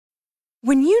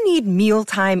When you need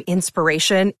mealtime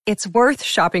inspiration, it's worth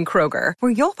shopping Kroger,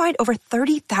 where you'll find over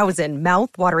 30,000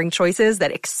 mouth-watering choices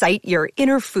that excite your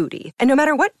inner foodie. And no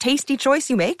matter what tasty choice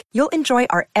you make, you'll enjoy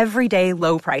our everyday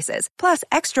low prices, plus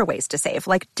extra ways to save,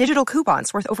 like digital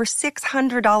coupons worth over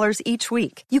 $600 each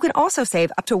week. You can also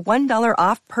save up to $1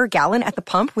 off per gallon at the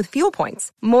pump with fuel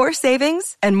points. More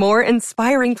savings and more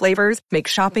inspiring flavors make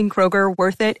shopping Kroger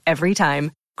worth it every time.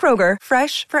 Kroger,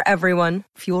 fresh for everyone.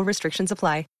 Fuel restrictions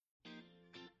apply.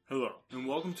 Hello, and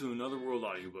welcome to Another World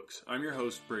Audiobooks. I'm your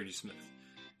host, Brady Smith.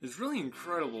 It's really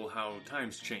incredible how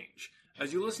times change.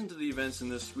 As you listen to the events in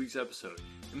this week's episode,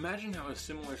 imagine how a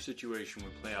similar situation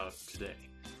would play out today.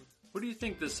 What do you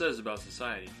think this says about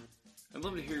society? I'd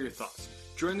love to hear your thoughts.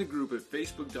 Join the group at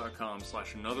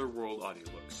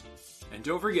facebook.com/anotherworldaudiobooks. And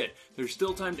don't forget, there's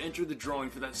still time to enter the drawing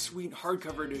for that sweet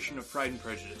hardcover edition of Pride and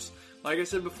Prejudice. Like I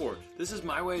said before, this is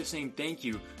my way of saying thank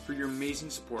you for your amazing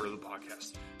support of the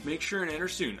podcast. Make sure and enter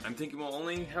soon. I'm thinking we'll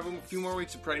only have a few more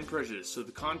weeks of Pride and Prejudice, so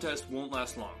the contest won't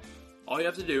last long. All you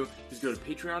have to do is go to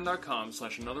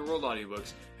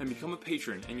patreon.com/anotherworldaudiobooks and become a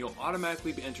patron, and you'll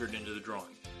automatically be entered into the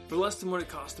drawing. For less than what it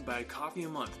costs to buy a coffee a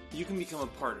month, you can become a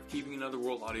part of keeping Another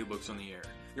World Audiobooks on the air.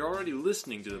 You're already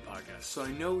listening to the podcast, so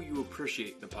I know you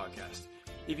appreciate the podcast.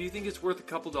 If you think it's worth a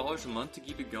couple dollars a month to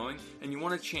keep it going, and you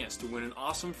want a chance to win an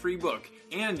awesome free book,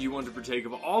 and you want to partake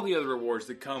of all the other rewards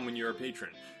that come when you're a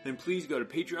patron, then please go to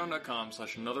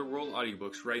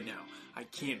patreon.com/anotherworldaudiobooks right now. I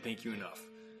can't thank you enough.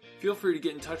 Feel free to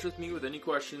get in touch with me with any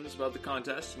questions about the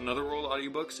contest,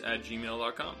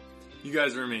 anotherworldaudiobooks@gmail.com. You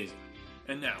guys are amazing.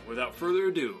 And now, without further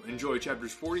ado, enjoy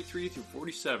chapters 43 through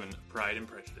 47 of Pride and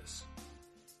Prejudice.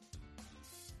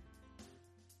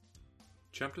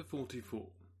 Chapter 44.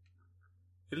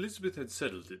 Elizabeth had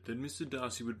settled it that Mr.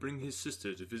 Darcy would bring his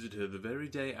sister to visit her the very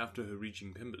day after her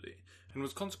reaching Pemberley, and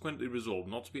was consequently resolved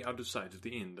not to be out of sight of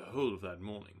the inn the whole of that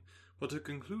morning. But her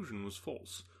conclusion was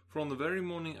false, for on the very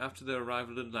morning after their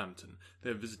arrival at Lambton,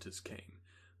 their visitors came.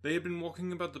 They had been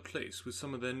walking about the place with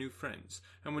some of their new friends,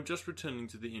 and were just returning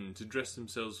to the inn to dress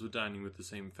themselves for dining with the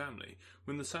same family,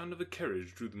 when the sound of a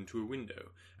carriage drew them to a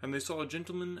window, and they saw a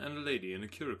gentleman and a lady in a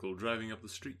curricle driving up the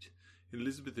street.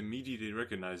 Elizabeth, immediately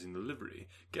recognizing the livery,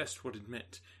 guessed what it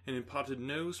meant, and imparted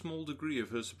no small degree of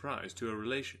her surprise to her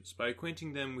relations by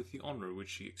acquainting them with the honour which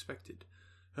she expected.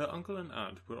 Her uncle and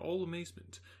aunt were all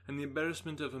amazement, and the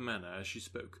embarrassment of her manner as she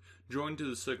spoke, joined to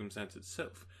the circumstance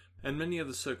itself, and many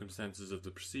other circumstances of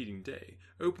the preceding day,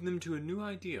 opened them to a new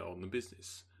idea on the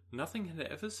business. Nothing had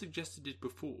ever suggested it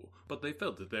before, but they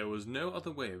felt that there was no other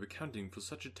way of accounting for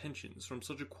such attentions from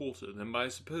such a quarter than by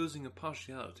supposing a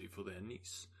partiality for their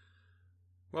niece.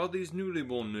 While these newly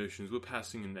born notions were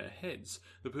passing in their heads,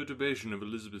 the perturbation of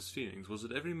Elizabeth's feelings was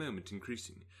at every moment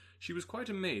increasing. She was quite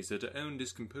amazed at her own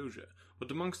discomposure,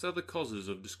 but amongst other causes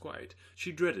of disquiet,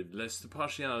 she dreaded lest the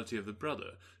partiality of the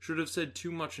brother should have said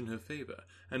too much in her favour,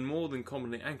 and more than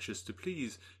commonly anxious to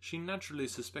please, she naturally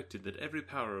suspected that every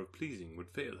power of pleasing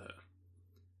would fail her.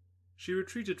 She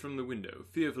retreated from the window,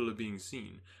 fearful of being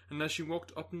seen, and as she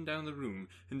walked up and down the room,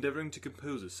 endeavouring to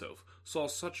compose herself, saw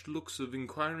such looks of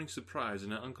inquiring surprise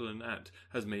in her uncle and aunt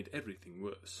as made everything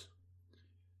worse.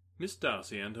 Miss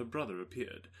Darcy and her brother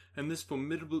appeared, and this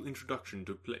formidable introduction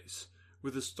took place.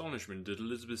 With astonishment did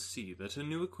Elizabeth see that her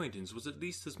new acquaintance was at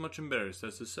least as much embarrassed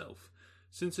as herself.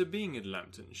 Since her being at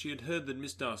Lambton, she had heard that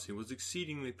Miss Darcy was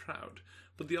exceedingly proud,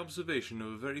 but the observation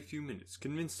of a very few minutes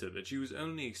convinced her that she was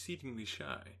only exceedingly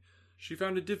shy. She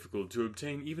found it difficult to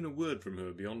obtain even a word from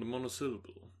her beyond a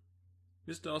monosyllable.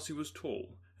 Miss Darcy was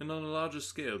tall, and on a larger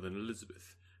scale than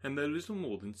Elizabeth, and though little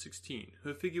more than 16,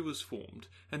 her figure was formed,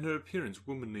 and her appearance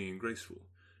womanly and graceful.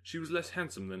 She was less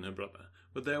handsome than her brother,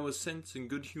 but there was sense and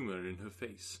good humour in her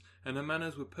face, and her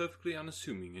manners were perfectly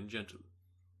unassuming and gentle.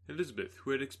 Elizabeth,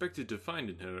 who had expected to find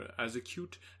in her as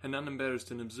acute and unembarrassed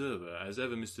an observer as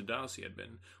ever Mr. Darcy had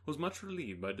been, was much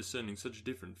relieved by discerning such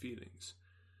different feelings.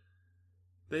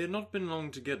 They had not been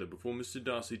long together before Mr.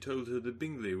 Darcy told her that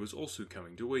Bingley was also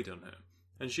coming to wait on her,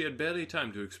 and she had barely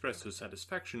time to express her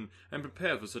satisfaction and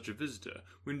prepare for such a visitor,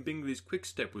 when Bingley's quick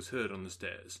step was heard on the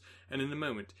stairs, and in a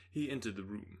moment he entered the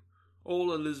room.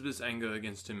 All Elizabeth's anger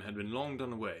against him had been long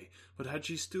done away, but had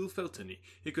she still felt any,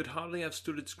 it could hardly have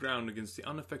stood its ground against the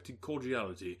unaffected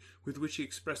cordiality with which he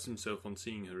expressed himself on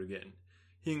seeing her again.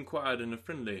 He inquired in a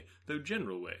friendly, though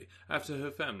general way, after her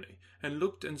family, and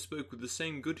looked and spoke with the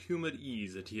same good-humoured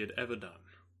ease that he had ever done.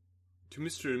 To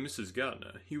Mr. and Mrs.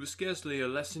 Gardiner he was scarcely a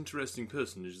less interesting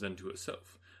personage than to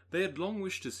herself. They had long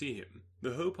wished to see him.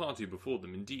 The whole party before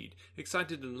them, indeed,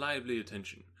 excited a lively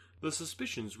attention. The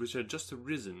suspicions which had just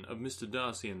arisen of Mr.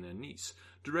 Darcy and their niece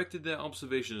directed their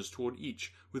observations toward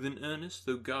each with an earnest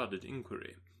though guarded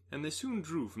inquiry, and they soon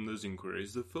drew from those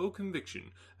inquiries the full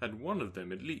conviction that one of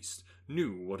them at least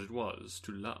knew what it was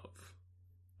to love.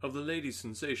 Of the lady's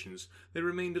sensations they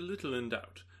remained a little in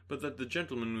doubt, but that the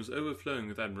gentleman was overflowing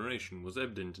with admiration was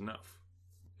evident enough.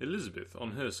 Elizabeth,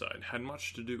 on her side, had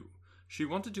much to do. She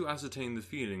wanted to ascertain the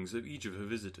feelings of each of her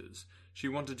visitors. She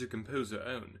wanted to compose her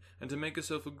own, and to make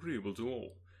herself agreeable to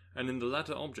all. And in the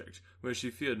latter object, where she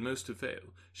feared most to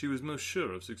fail, she was most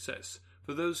sure of success,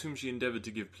 for those whom she endeavoured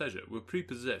to give pleasure were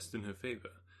prepossessed in her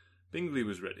favour. Bingley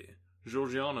was ready,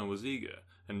 Georgiana was eager,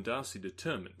 and Darcy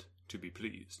determined to be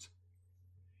pleased.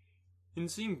 In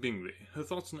seeing Bingley, her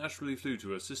thoughts naturally flew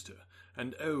to her sister,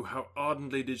 and oh, how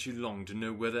ardently did she long to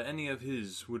know whether any of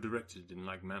his were directed in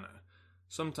like manner.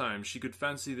 Sometimes she could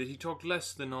fancy that he talked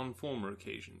less than on former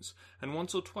occasions, and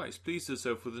once or twice pleased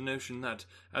herself with the notion that,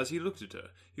 as he looked at her,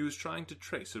 he was trying to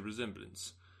trace a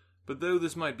resemblance. But though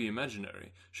this might be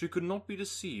imaginary, she could not be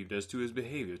deceived as to his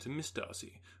behaviour to Miss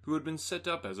Darcy, who had been set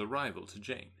up as a rival to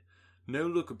Jane. No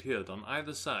look appeared on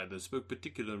either side that spoke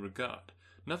particular regard.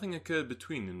 Nothing occurred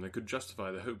between them that could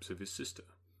justify the hopes of his sister.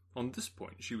 On this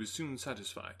point she was soon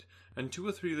satisfied, and 2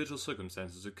 or 3 little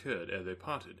circumstances occurred ere they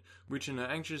parted, which in her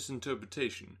anxious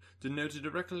interpretation denoted a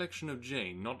recollection of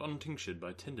Jane not untinctured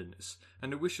by tenderness,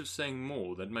 and a wish of saying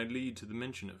more that might lead to the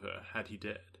mention of her, had he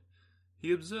dared.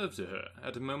 He observed to her,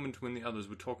 at a moment when the others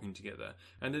were talking together,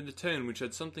 and in a tone which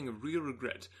had something of real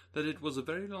regret, that it was a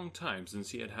very long time since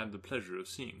he had had the pleasure of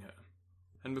seeing her.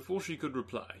 And before she could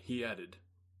reply, he added,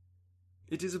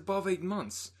 "It is above 8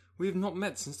 months. We have not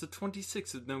met since the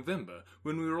 26th of November,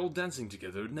 when we were all dancing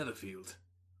together at Netherfield."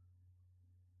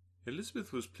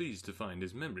 Elizabeth was pleased to find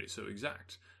his memory so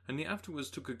exact, and he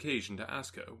afterwards took occasion to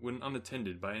ask her, when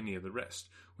unattended by any of the rest,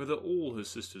 whether all her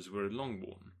sisters were at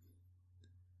Longbourn.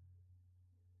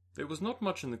 There was not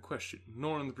much in the question,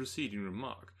 nor in the preceding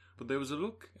remark, but there was a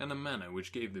look and a manner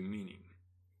which gave them meaning.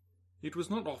 It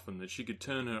was not often that she could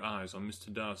turn her eyes on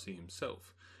Mr. Darcy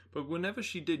himself, but whenever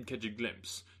she did catch a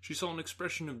glimpse, she saw an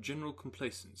expression of general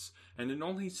complacence, and in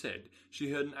all he said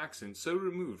she heard an accent so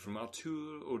removed from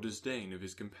hauteur or disdain of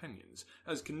his companions,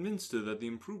 as convinced her that the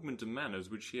improvement of manners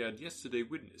which she had yesterday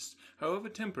witnessed, however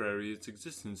temporary its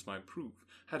existence might prove,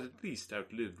 had at least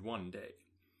outlived one day.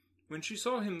 When she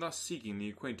saw him thus seeking the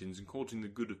acquaintance and courting the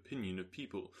good opinion of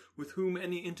people with whom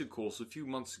any intercourse a few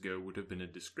months ago would have been a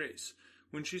disgrace,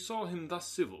 when she saw him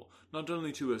thus civil, not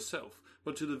only to herself,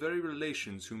 but to the very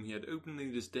relations whom he had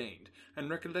openly disdained, and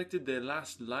recollected their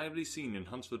last lively scene in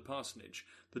Hunsford Parsonage,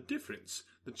 the difference,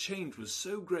 the change was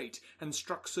so great, and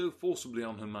struck so forcibly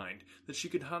on her mind, that she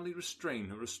could hardly restrain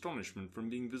her astonishment from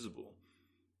being visible.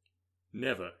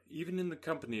 Never, even in the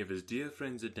company of his dear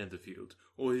friends at Netherfield,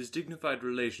 or his dignified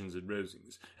relations at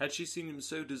Rosings, had she seen him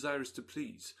so desirous to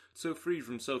please, so free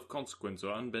from self-consequence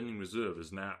or unbending reserve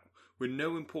as now, when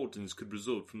no importance could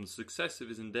result from the success of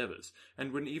his endeavours,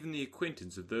 and when even the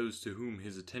acquaintance of those to whom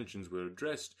his attentions were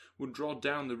addressed would draw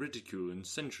down the ridicule and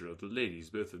censure of the ladies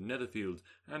both of Netherfield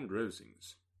and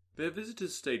Rosings. Their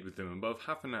visitors stayed with them above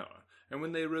half an hour, and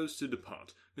when they arose to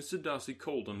depart, Mr. Darcy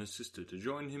called on his sister to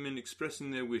join him in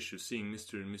expressing their wish of seeing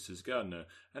Mr. and Mrs. Gardiner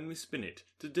and Miss Bennet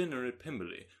to dinner at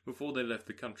Pemberley before they left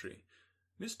the country.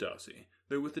 Miss Darcy,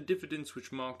 though with a diffidence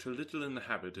which marked her little in the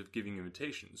habit of giving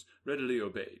invitations, readily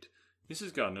obeyed.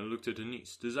 Mrs. Gardiner looked at her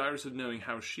niece, desirous of knowing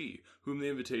how she, whom the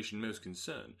invitation most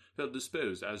concerned, felt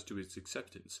disposed as to its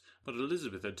acceptance, but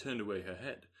Elizabeth had turned away her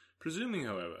head, presuming,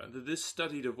 however, that this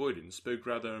studied avoidance spoke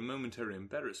rather a momentary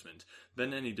embarrassment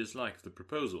than any dislike of the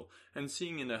proposal, and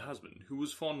seeing in her husband, who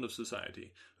was fond of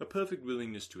society, a perfect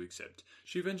willingness to accept,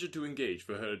 she ventured to engage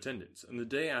for her attendance, and the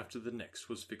day after the next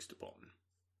was fixed upon.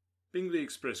 Bingley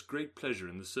expressed great pleasure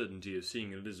in the certainty of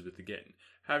seeing Elizabeth again,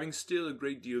 having still a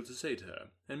great deal to say to her,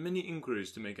 and many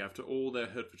inquiries to make after all their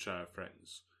Hertfordshire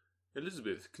friends.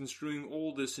 Elizabeth, construing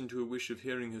all this into a wish of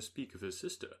hearing her speak of her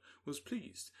sister, was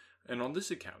pleased, and on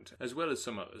this account, as well as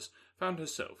some others, found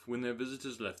herself, when their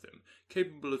visitors left them,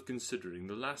 capable of considering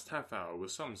the last half-hour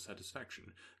with some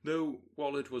satisfaction, though,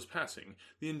 while it was passing,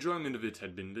 the enjoyment of it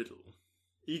had been little.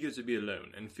 Eager to be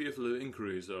alone, and fearful of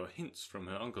inquiries or hints from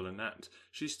her uncle and aunt,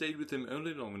 she stayed with them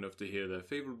only long enough to hear their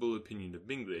favourable opinion of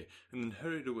Bingley, and then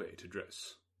hurried away to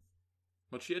dress.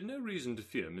 But she had no reason to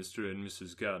fear Mr. and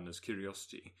Mrs. Gardiner's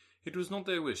curiosity. It was not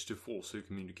their wish to force her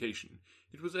communication.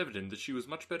 It was evident that she was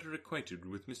much better acquainted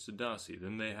with Mr. Darcy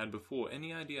than they had before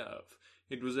any idea of.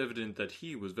 It was evident that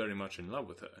he was very much in love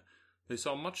with her. They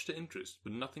saw much to interest,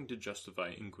 but nothing to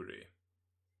justify inquiry.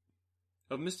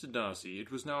 Of Mr. Darcy it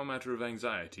was now a matter of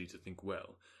anxiety to think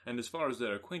well, and as far as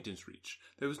their acquaintance reached,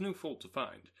 there was no fault to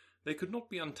find. They could not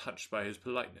be untouched by his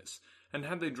politeness, and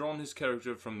had they drawn his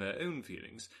character from their own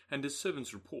feelings and his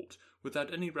servant's report,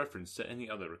 without any reference to any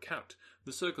other account,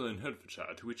 the circle in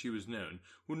Hertfordshire to which he was known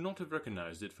would not have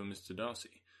recognised it for Mr.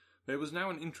 Darcy. There was now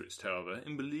an interest, however,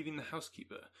 in believing the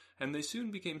housekeeper, and they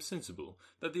soon became sensible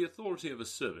that the authority of a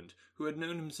servant who had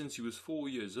known him since he was 4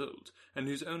 years old, and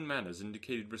whose own manners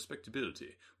indicated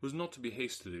respectability, was not to be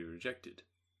hastily rejected.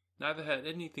 Neither had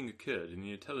anything occurred in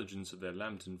the intelligence of their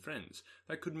Lambton friends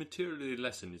that could materially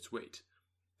lessen its weight.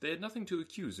 They had nothing to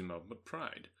accuse him of but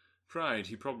pride. Pride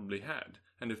he probably had,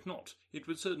 and if not, it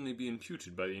would certainly be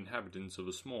imputed by the inhabitants of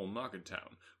a small market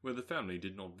town where the family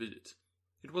did not visit.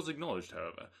 It was acknowledged,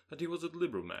 however, that he was a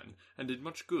liberal man, and did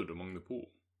much good among the poor.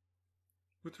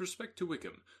 With respect to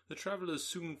Wickham, the travellers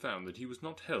soon found that he was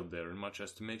not held there in much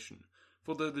estimation,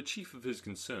 for though the chief of his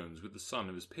concerns with the son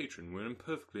of his patron were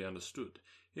imperfectly understood,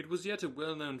 it was yet a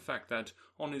well-known fact that,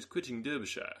 on his quitting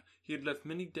Derbyshire, he had left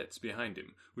many debts behind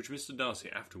him, which Mr. Darcy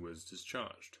afterwards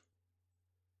discharged.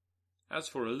 As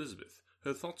for Elizabeth,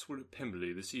 her thoughts were at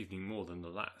Pemberley this evening more than the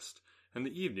last, and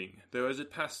the evening, though as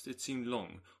it passed it seemed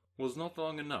long, was not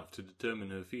long enough to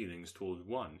determine her feelings towards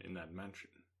one in that mansion,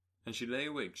 and she lay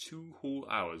awake 2 whole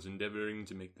hours endeavouring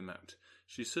to make them out.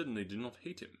 She certainly did not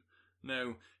hate him.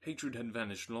 No, hatred had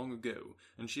vanished long ago,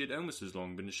 and she had almost as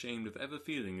long been ashamed of ever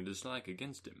feeling a dislike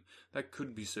against him that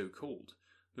could be so called.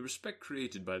 The respect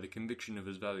created by the conviction of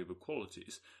his valuable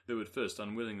qualities, though at first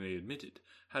unwillingly admitted,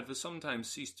 had for some time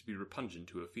ceased to be repugnant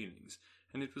to her feelings,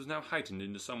 and it was now heightened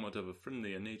into somewhat of a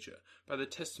friendlier nature by the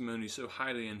testimony so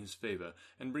highly in his favour,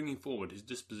 and bringing forward his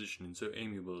disposition in so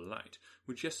amiable a light,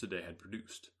 which yesterday had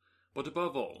produced. But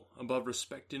above all, above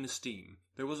respect and esteem,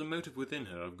 there was a motive within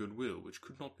her of goodwill which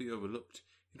could not be overlooked.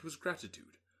 It was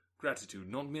gratitude. Gratitude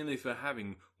not merely for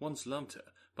having once loved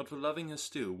her, but for loving her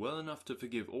still well enough to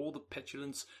forgive all the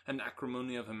petulance and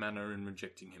acrimony of her manner in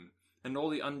rejecting him, and all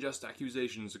the unjust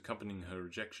accusations accompanying her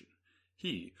rejection.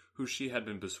 He, who she had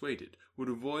been persuaded would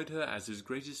avoid her as his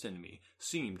greatest enemy,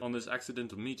 seemed, on this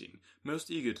accidental meeting, most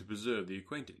eager to preserve the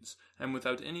acquaintance, and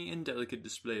without any indelicate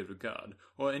display of regard,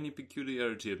 or any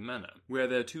peculiarity of manner, where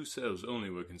their 2 selves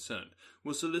only were concerned,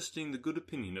 was soliciting the good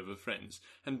opinion of her friends,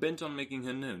 and bent on making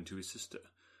her known to his sister.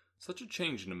 Such a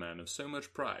change in a man of so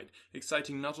much pride,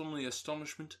 exciting not only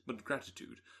astonishment but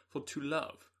gratitude, for to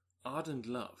love, ardent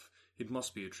love, it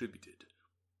must be attributed.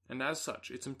 And as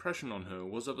such its impression on her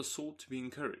was of a sort to be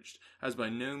encouraged, as by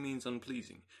no means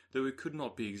unpleasing, though it could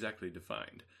not be exactly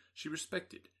defined. She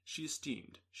respected, she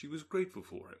esteemed, she was grateful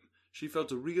for him, she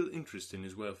felt a real interest in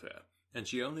his welfare, and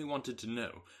she only wanted to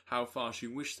know how far she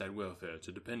wished that welfare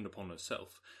to depend upon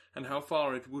herself, and how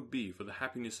far it would be for the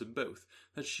happiness of both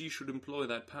that she should employ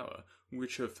that power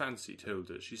which her fancy told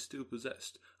her she still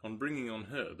possessed, on bringing on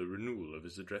her the renewal of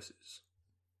his addresses.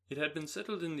 It had been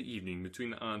settled in the evening between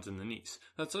the aunt and the niece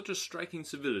that such a striking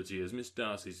civility as Miss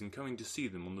Darcy's in coming to see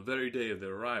them on the very day of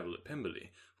their arrival at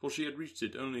Pemberley, for she had reached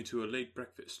it only to a late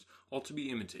breakfast, ought to be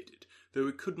imitated, though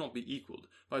it could not be equalled,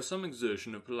 by some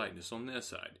exertion of politeness on their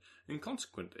side, and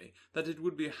consequently that it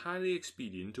would be highly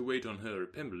expedient to wait on her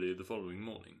at Pemberley the following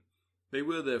morning. They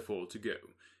were therefore to go.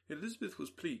 Elizabeth was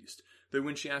pleased, though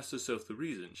when she asked herself the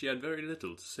reason, she had very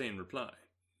little to say in reply.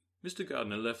 Mr.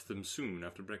 Gardiner left them soon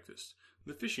after breakfast.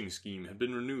 The fishing scheme had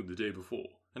been renewed the day before,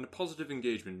 and a positive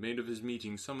engagement made of his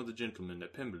meeting some of the gentlemen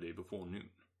at Pemberley before noon.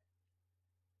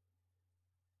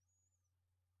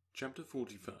 Chapter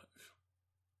 45.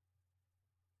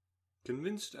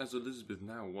 Convinced as Elizabeth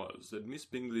now was that Miss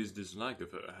Bingley's dislike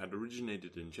of her had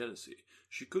originated in jealousy,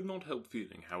 she could not help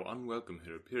feeling how unwelcome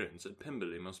her appearance at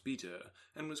Pemberley must be to her,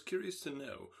 and was curious to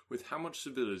know with how much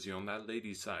civility on that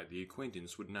lady's side the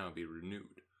acquaintance would now be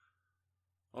renewed.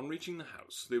 On reaching the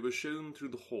house, they were shown through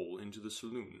the hall into the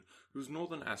saloon, whose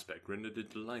northern aspect rendered it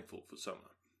delightful for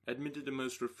summer, admitted a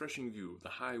most refreshing view of the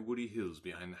high woody hills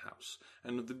behind the house,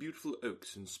 and of the beautiful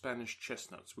oaks and Spanish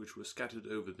chestnuts which were scattered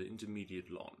over the intermediate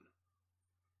lawn.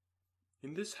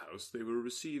 In this house they were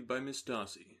received by Miss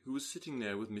Darcy, who was sitting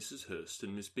there with Mrs. Hurst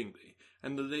and Miss Bingley,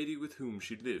 and the lady with whom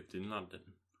she lived in London.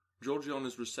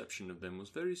 Georgiana's reception of them was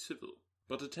very civil,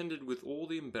 but attended with all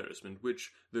the embarrassment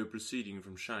which, though proceeding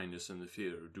from shyness and the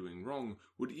fear of doing wrong,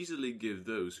 would easily give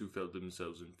those who felt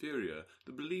themselves inferior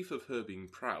the belief of her being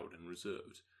proud and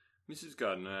reserved. Mrs.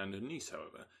 Gardiner and her niece,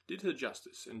 however, did her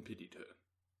justice and pitied her.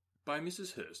 By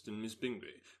Mrs. Hurst and Miss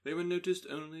Bingley they were noticed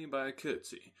only by a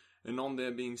curtsy, and on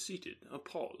their being seated, a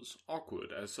pause,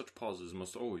 awkward as such pauses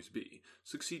must always be,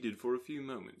 succeeded for a few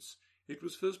moments. It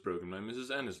was first broken by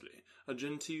Mrs. Annesley, a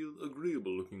genteel,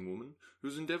 agreeable-looking woman,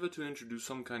 whose endeavour to introduce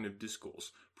some kind of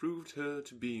discourse proved her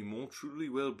to be more truly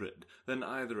well-bred than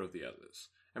either of the others,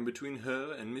 and between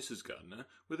her and Mrs. Gardiner,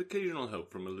 with occasional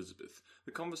help from Elizabeth,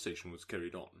 the conversation was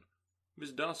carried on.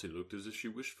 Miss Darcy looked as if she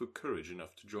wished for courage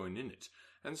enough to join in it,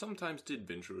 and sometimes did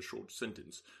venture a short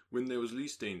sentence when there was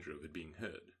least danger of it being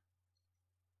heard.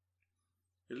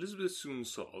 Elizabeth soon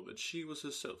saw that she was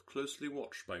herself closely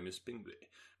watched by Miss Bingley,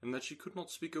 and that she could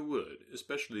not speak a word,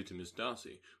 especially to Miss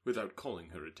Darcy, without calling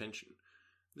her attention.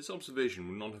 This observation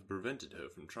would not have prevented her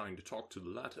from trying to talk to the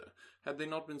latter, had they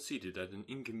not been seated at an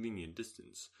inconvenient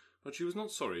distance, but she was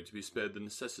not sorry to be spared the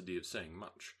necessity of saying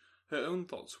much. Her own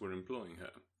thoughts were employing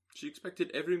her. She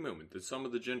expected every moment that some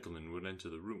of the gentlemen would enter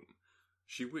the room.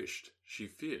 She wished, she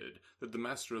feared, that the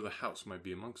master of the house might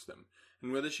be amongst them,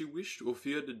 and whether she wished or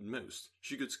feared it most,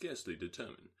 she could scarcely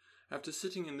determine. After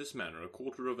sitting in this manner a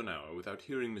quarter of an hour without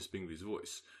hearing Miss Bingley's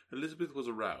voice, Elizabeth was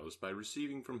aroused by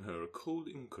receiving from her a cold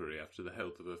inquiry after the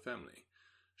health of her family.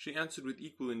 She answered with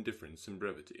equal indifference and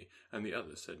brevity, and the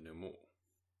other said no more.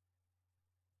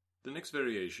 The next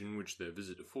variation which their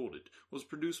visit afforded was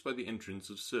produced by the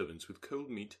entrance of servants with cold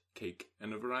meat, cake,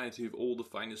 and a variety of all the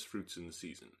finest fruits in the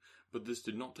season, but this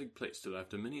did not take place till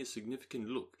after many a significant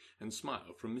look and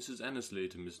smile from Mrs. Annesley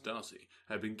to Miss Darcy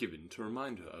had been given to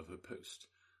remind her of her post.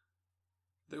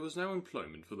 There was now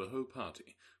employment for the whole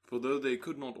party, for though they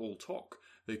could not all talk,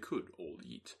 they could all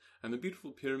eat, and the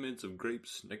beautiful pyramids of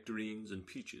grapes, nectarines, and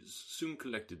peaches soon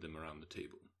collected them around the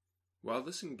table. While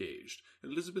thus engaged,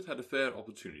 Elizabeth had a fair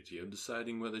opportunity of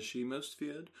deciding whether she most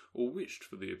feared or wished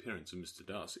for the appearance of Mr.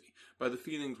 Darcy, by the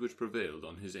feelings which prevailed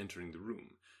on his entering the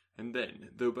room, and then,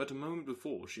 though but a moment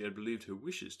before she had believed her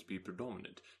wishes to be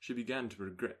predominant, she began to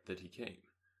regret that he came.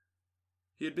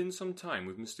 He had been some time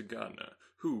with Mr. Gardiner,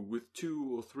 who, with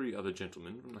 2 or 3 other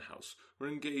gentlemen from the house, were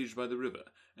engaged by the river,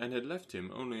 and had left him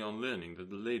only on learning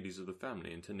that the ladies of the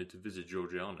family intended to visit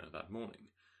Georgiana that morning.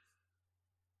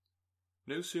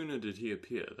 No sooner did he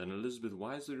appear than Elizabeth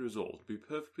wisely resolved to be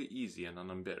perfectly easy and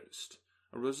unembarrassed,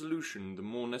 a resolution the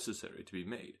more necessary to be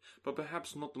made, but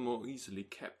perhaps not the more easily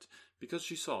kept, because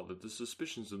she saw that the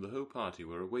suspicions of the whole party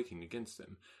were awakened against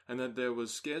them, and that there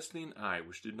was scarcely an eye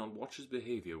which did not watch his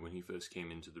behaviour when he first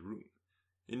came into the room.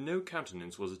 In no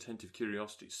countenance was attentive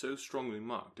curiosity so strongly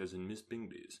marked as in Miss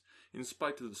Bingley's, in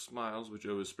spite of the smiles which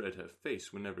overspread her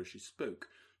face whenever she spoke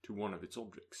to one of its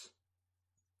objects.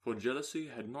 For jealousy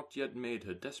had not yet made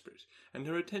her desperate, and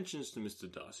her attentions to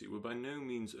Mr. Darcy were by no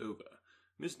means over.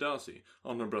 Miss Darcy,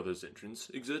 on her brother's entrance,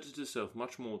 exerted herself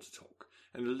much more to talk,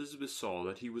 and Elizabeth saw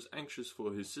that he was anxious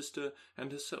for his sister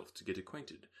and herself to get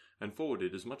acquainted, and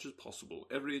forwarded as much as possible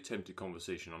every attempt at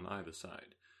conversation on either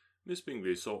side. Miss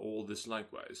Bingley saw all this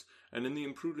likewise, and in the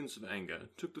imprudence of anger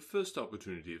took the first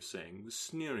opportunity of saying, with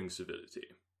sneering civility,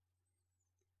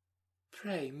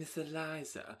 "Pray, Miss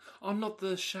Eliza, are not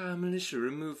the Shire militia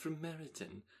removed from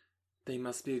Meryton? They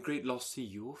must be a great loss to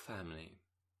your family."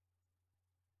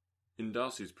 In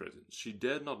Darcy's presence she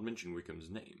dared not mention Wickham's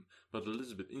name, but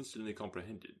Elizabeth instantly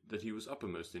comprehended that he was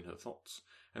uppermost in her thoughts,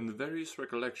 and the various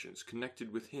recollections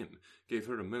connected with him gave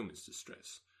her a moment's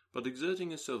distress. But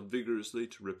exerting herself vigorously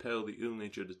to repel the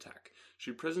ill-natured attack,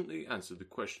 she presently answered the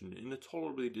question in a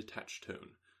tolerably detached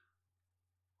tone.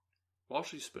 While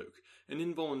she spoke, an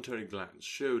involuntary glance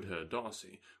showed her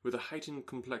Darcy, with a heightened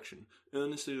complexion,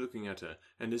 earnestly looking at her,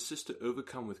 and his sister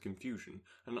overcome with confusion,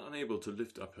 and unable to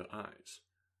lift up her eyes.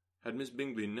 Had Miss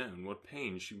Bingley known what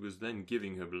pain she was then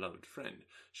giving her beloved friend,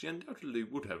 she undoubtedly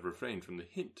would have refrained from the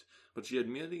hint, but she had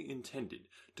merely intended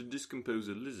to discompose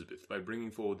Elizabeth by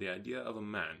bringing forward the idea of a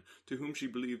man to whom she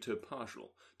believed her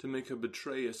partial, to make her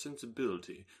betray a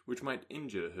sensibility which might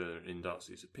injure her in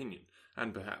Darcy's opinion,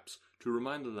 and perhaps to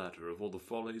remind the latter of all the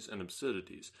follies and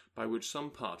absurdities by which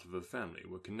some part of her family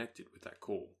were connected with that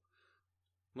call.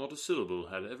 Not a syllable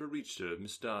had ever reached her of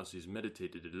Miss Darcy's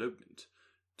meditated elopement.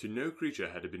 To no creature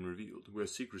had it been revealed where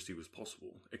secrecy was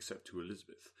possible, except to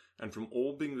Elizabeth, and from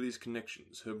all Bingley's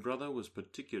connections her brother was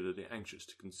particularly anxious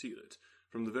to conceal it,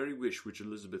 from the very wish which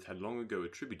Elizabeth had long ago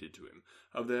attributed to him,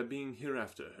 of their being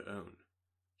hereafter her own.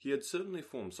 He had certainly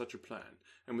formed such a plan,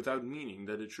 and without meaning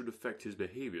that it should affect his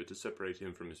behaviour to separate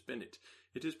him from Miss Bennet,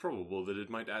 it is probable that it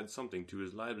might add something to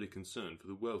his lively concern for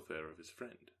the welfare of his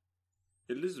friend.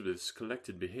 Elizabeth's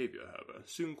collected behaviour, however,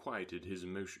 soon quieted his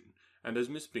emotion, and as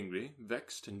Miss Bingley,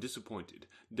 vexed and disappointed,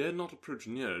 dared not approach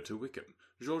nearer to Wickham,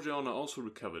 Georgiana also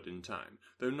recovered in time,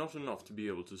 though not enough to be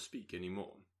able to speak any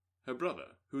more. Her brother,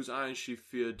 whose eyes she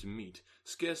feared to meet,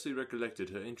 scarcely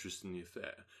recollected her interest in the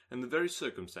affair, and the very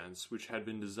circumstance which had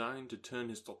been designed to turn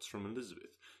his thoughts from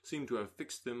Elizabeth seemed to have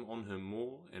fixed them on her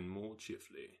more and more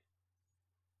cheerfully.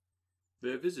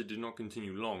 Their visit did not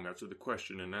continue long after the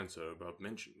question and answer above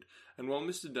mentioned, and while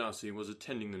Mr. Darcy was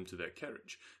attending them to their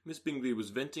carriage, Miss Bingley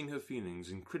was venting her feelings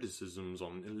in criticisms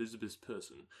on Elizabeth's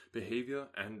person, behaviour,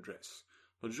 and dress,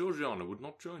 but Georgiana would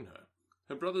not join her.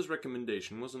 Her brother's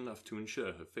recommendation was enough to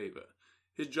ensure her favour.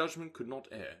 His judgment could not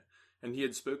err, and he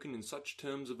had spoken in such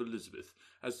terms of Elizabeth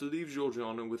as to leave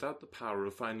Georgiana without the power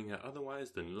of finding her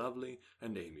otherwise than lovely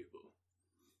and amiable.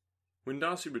 When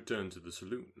Darcy returned to the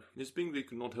saloon, Miss Bingley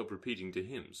could not help repeating to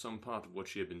him some part of what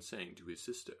she had been saying to his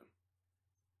sister.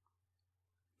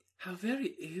 "How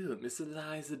very ill Miss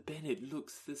Eliza Bennet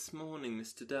looks this morning,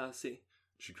 Mr. Darcy,"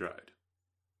 she cried.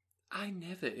 "I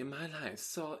never in my life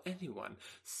saw anyone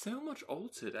so much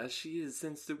altered as she is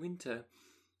since the winter.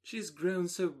 She has grown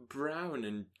so brown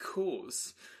and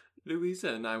coarse.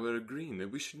 Louisa and I were agreeing that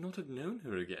we should not have known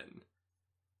her again."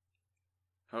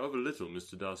 However little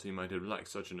Mr. Darcy might have liked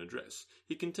such an address,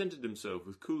 he contented himself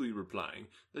with coolly replying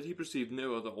that he perceived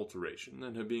no other alteration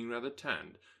than her being rather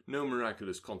tanned, no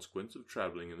miraculous consequence of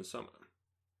travelling in the summer.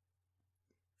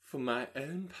 "For my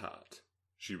own part,"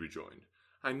 she rejoined,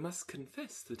 "I must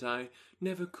confess that I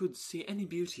never could see any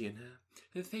beauty in her.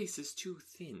 Her face is too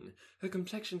thin, her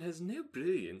complexion has no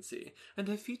brilliancy, and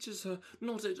her features are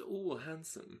not at all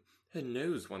handsome. Her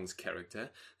nose wants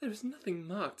character, there is nothing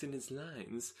marked in its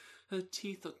lines. Her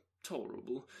teeth are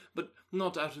tolerable, but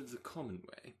not out of the common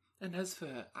way. And as for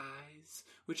her eyes,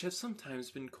 which have sometimes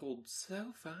been called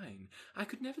so fine, I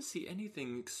could never see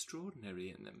anything extraordinary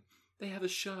in them. They have a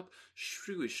sharp,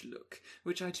 shrewish look,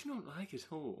 which I do not like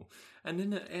at all, and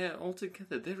in her air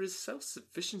altogether there is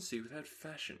self-sufficiency without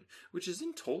fashion, which is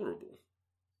intolerable."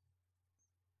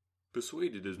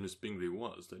 Persuaded as Miss Bingley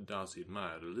was that Darcy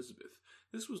admired Elizabeth,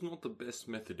 this was not the best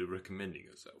method of recommending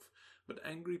herself, but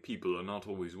angry people are not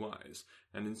always wise,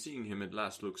 and in seeing him at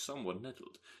last look somewhat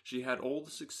nettled, she had all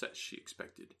the success she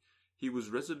expected. He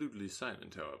was resolutely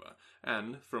silent, however,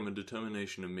 and, from a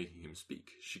determination of making him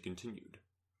speak, she continued.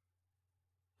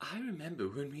 "I remember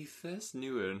when we first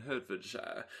knew her in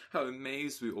Hertfordshire, how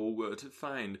amazed we all were to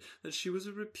find that she was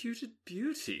a reputed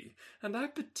beauty, and I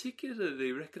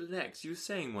particularly recollect you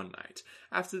saying one night,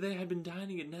 after they had been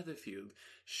dining at Netherfield,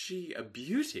 'She a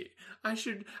beauty! I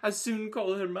should as soon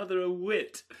call her mother a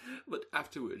wit.' But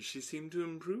afterwards she seemed to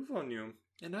improve on you,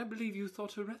 and I believe you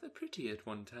thought her rather pretty at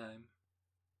one time."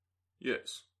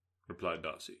 "Yes," replied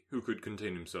Darcy, who could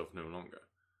contain himself no longer,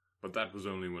 "but that was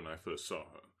only when I first saw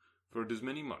her, for it is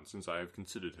many months since I have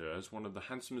considered her as one of the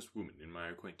handsomest women in my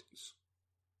acquaintance."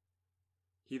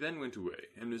 He then went away,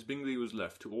 and Miss Bingley was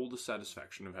left to all the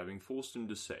satisfaction of having forced him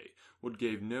to say what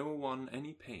gave no one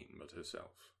any pain but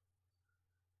herself.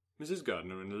 Mrs.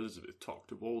 Gardiner and Elizabeth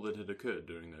talked of all that had occurred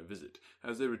during their visit,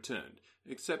 as they returned,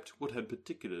 except what had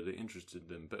particularly interested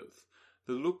them both.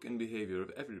 The look and behaviour of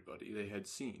everybody they had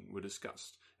seen were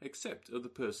discussed, except of the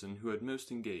person who had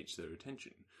most engaged their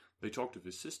attention. They talked of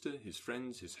his sister, his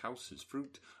friends, his house, his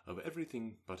fruit, of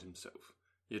everything but himself.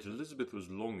 Yet Elizabeth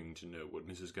was longing to know what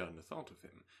Mrs. Gardiner thought of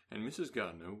him, and Mrs.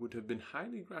 Gardiner would have been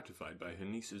highly gratified by her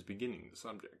niece's beginning the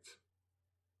subject.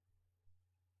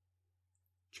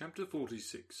 Chapter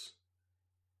 46.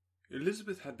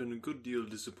 Elizabeth had been a good deal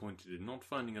disappointed in not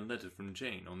finding a letter from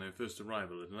Jane on their first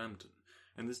arrival at Lambton,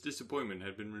 and this disappointment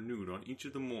had been renewed on each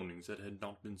of the mornings that had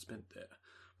not been spent there.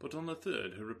 But on the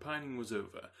third her repining was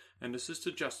over, and her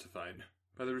sister justified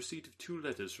by the receipt of 2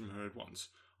 letters from her at once,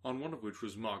 on one of which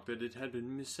was marked that it had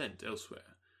been missent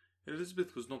elsewhere.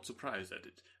 Elizabeth was not surprised at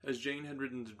it, as Jane had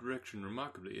written the direction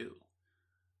remarkably ill.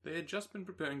 They had just been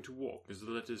preparing to walk as the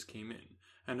letters came in,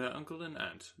 and her uncle and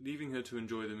aunt, leaving her to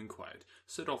enjoy them in quiet,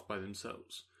 set off by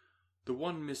themselves. The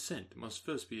one missent must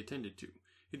first be attended to.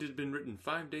 It had been written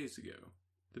 5 days ago.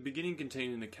 The beginning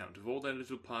contained an account of all their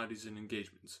little parties and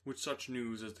engagements, with such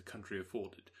news as the country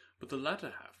afforded, but the latter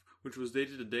half, which was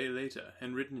dated a day later,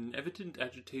 and written in evident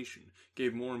agitation,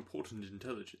 gave more important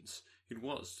intelligence. It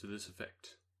was to this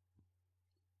effect.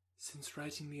 "Since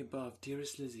writing the above,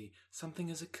 dearest Lizzie, something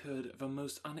has occurred of a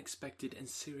most unexpected and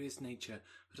serious nature,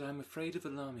 but I am afraid of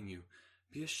alarming you.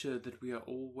 Be assured that we are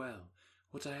all well.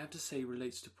 What I have to say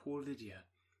relates to poor Lydia.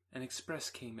 An express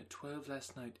came at 12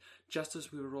 last night, just as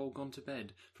we were all gone to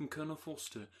bed, from Colonel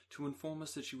Forster, to inform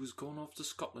us that she was gone off to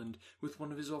Scotland with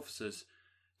one of his officers.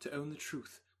 To own the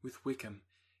truth, with Wickham.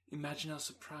 Imagine our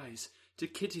surprise. To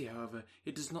Kitty, however,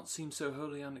 it does not seem so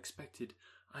wholly unexpected.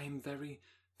 I am very,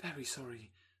 very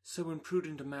sorry. So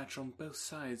imprudent a match on both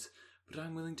sides, but I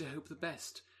am willing to hope the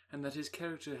best, and that his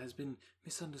character has been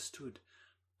misunderstood.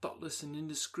 Thoughtless and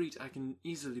indiscreet, I can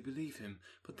easily believe him,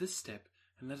 but this step,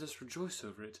 and let us rejoice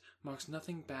over it, marks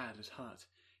nothing bad at heart.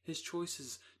 His choice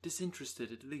is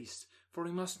disinterested at least, for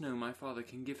he must know my father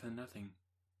can give her nothing.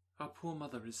 Our poor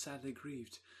mother is sadly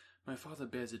grieved. My father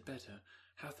bears it better.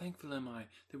 How thankful am I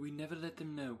that we never let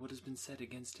them know what has been said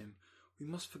against him. We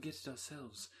must forget it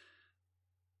ourselves.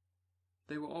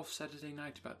 They were off Saturday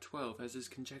night about 12, as is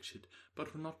conjectured,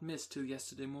 but were not missed till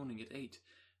yesterday morning at 8.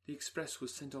 The express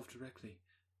was sent off directly.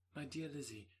 My dear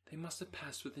Lizzie, they must have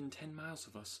passed within 10 miles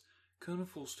of us. Colonel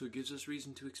Forster gives us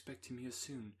reason to expect him here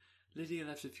soon. Lydia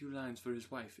left a few lines for his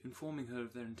wife, informing her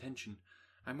of their intention.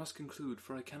 I must conclude,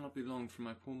 for I cannot be long from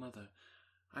my poor mother.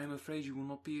 I am afraid you will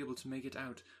not be able to make it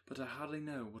out, but I hardly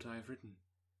know what I have written.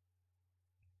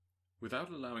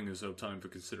 Without allowing herself time for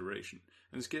consideration,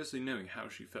 and scarcely knowing how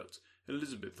she felt,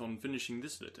 Elizabeth, on finishing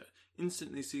this letter,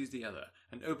 instantly seized the other,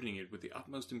 and opening it with the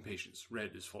utmost impatience,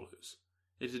 read as follows.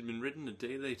 It had been written a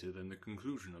day later than the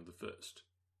conclusion of the first.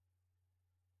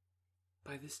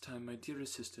 By this time, my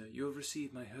dearest sister, you have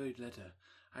received my hurried letter.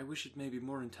 I wish it may be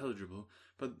more intelligible,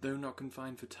 but though not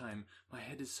confined for time, my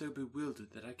head is so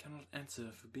bewildered that I cannot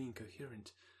answer for being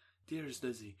coherent. Dearest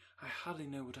Lizzie, I hardly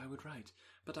know what I would write,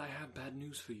 but I have bad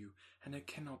news for you, and it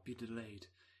cannot be delayed.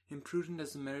 Imprudent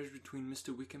as the marriage between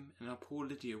Mr. Wickham and our poor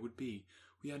Lydia would be,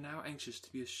 we are now anxious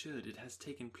to be assured it has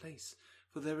taken place,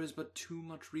 for there is but too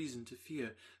much reason to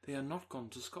fear they are not gone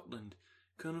to Scotland.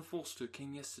 Colonel Forster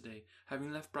came yesterday,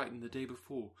 having left Brighton the day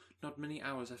before, not many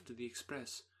hours after the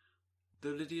express.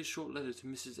 Though Lydia's short letter to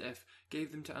Mrs. F.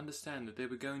 gave them to understand that they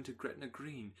were going to Gretna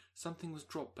Green, something was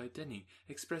dropped by Denny,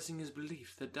 expressing his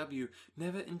belief that W.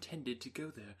 never intended to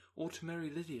go there, or to marry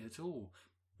Lydia at all,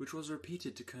 which was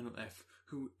repeated to Colonel F.,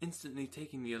 who, instantly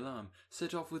taking the alarm,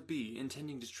 set off with B.,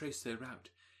 intending to trace their route.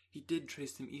 He did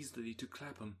trace them easily to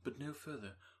Clapham, but no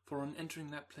further, for on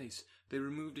entering that place, they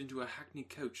removed into a hackney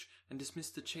coach, and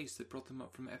dismissed the chaise that brought them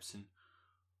up from Epsom.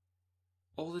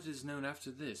 All that is known after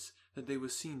this, that they were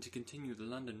seen to continue the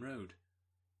London road.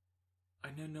 I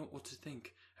know not what to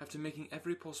think. After making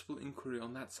every possible inquiry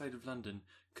on that side of London,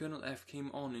 Colonel F.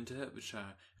 came on into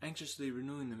Hertfordshire, anxiously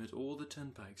renewing them at all the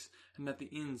turnpikes, and at the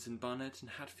inns in Barnet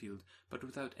and Hatfield, but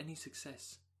without any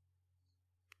success.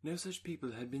 No such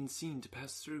people had been seen to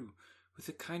pass through. With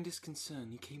the kindest concern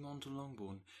he came on to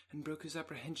Longbourn, and broke his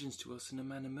apprehensions to us in a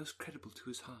manner most credible to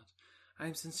his heart. I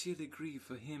am sincerely grieved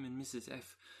for him and Mrs.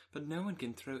 F., but no one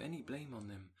can throw any blame on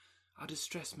them. Our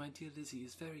distress, my dear Lizzie,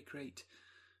 is very great.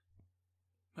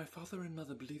 My father and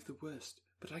mother believe the worst,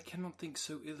 but I cannot think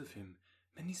so ill of him.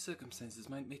 Many circumstances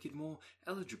might make it more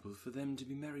eligible for them to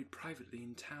be married privately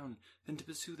in town than to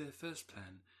pursue their first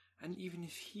plan, and even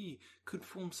if he could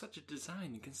form such a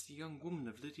design against a young woman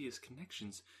of Lydia's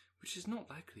connections, which is not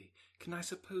likely, can I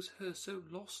suppose her so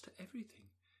lost to everything?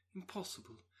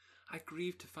 Impossible. I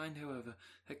grieve to find, however,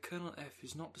 that Colonel F.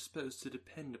 is not disposed to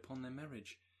depend upon their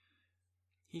marriage.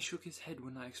 He shook his head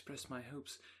when I expressed my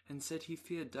hopes, and said he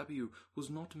feared W. was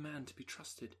not a man to be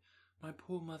trusted. My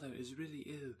poor mother is really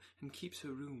ill, and keeps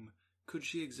her room. Could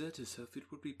she exert herself, it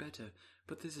would be better,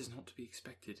 but this is not to be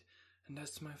expected. And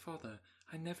as to my father,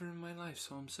 I never in my life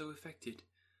saw him so affected.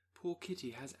 Poor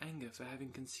Kitty has anger for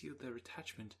having concealed their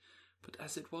attachment, but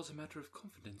as it was a matter of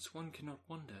confidence, one cannot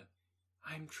wonder.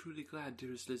 I am truly glad,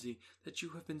 dearest Lizzie, that you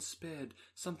have been spared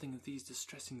something of these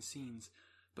distressing scenes.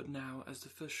 But now, as the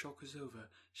first shock is over,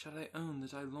 shall I own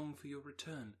that I long for your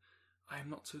return? I am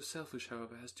not so selfish,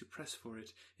 however, as to press for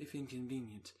it, if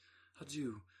inconvenient.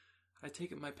 Adieu. I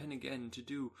take up my pen again to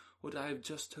do what I have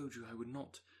just told you I would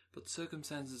not, but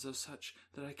circumstances are such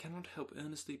that I cannot help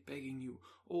earnestly begging you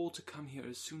all to come here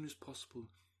as soon as possible.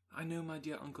 I know my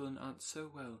dear uncle and aunt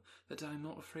so well that I am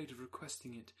not afraid of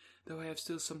requesting it, though I have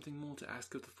still something more to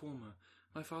ask of the former.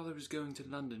 My father is going to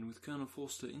London with Colonel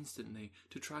Forster instantly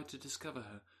to try to discover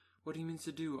her. What he means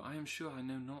to do, I am sure I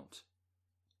know not.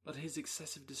 But his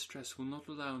excessive distress will not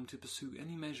allow him to pursue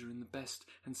any measure in the best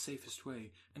and safest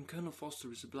way, and Colonel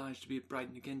Forster is obliged to be at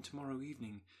Brighton again tomorrow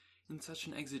evening. In such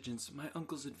an exigence, my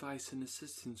uncle's advice and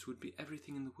assistance would be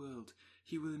everything in the world.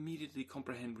 He will immediately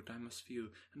comprehend what I must feel,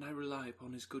 and I rely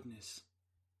upon his goodness.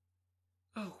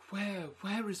 Oh,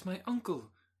 where is my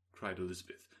uncle? Cried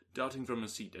Elizabeth, darting from her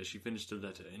seat as she finished the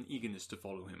letter in eagerness to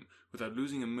follow him, without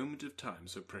losing a moment of time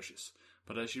so precious.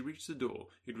 But as she reached the door,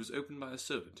 it was opened by a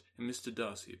servant, and Mr.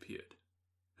 Darcy appeared.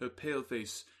 Her pale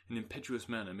face and impetuous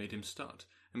manner made him start,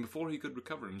 and before he could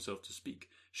recover himself to speak,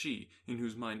 she, in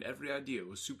whose mind every idea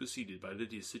was superseded by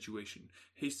Lydia's situation,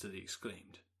 hastily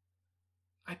exclaimed,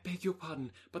 I beg your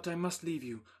pardon, but I must leave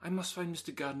you. I must find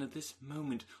Mr. Gardiner this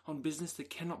moment, on business that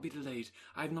cannot be delayed.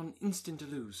 I have not an instant to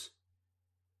lose.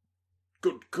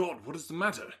 Good God, what is the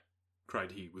matter?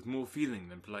 Cried he, with more feeling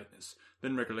than politeness.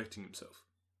 Then recollecting himself,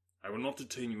 I will not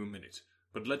detain you a minute,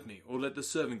 but let me, or let the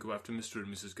servant go after Mr. and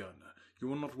Mrs. Gardiner.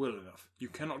 You are not well enough. You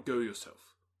cannot go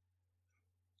yourself.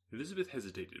 Elizabeth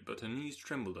hesitated, but her knees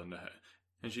trembled under her,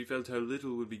 and she felt how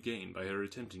little would be gained by her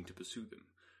attempting to pursue them.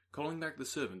 Calling back the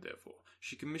servant, therefore,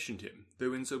 she commissioned him,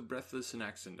 though in so breathless an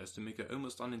accent as to make her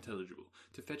almost unintelligible,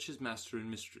 to fetch his master and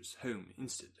mistress home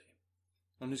instantly.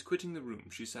 On his quitting the room,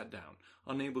 she sat down,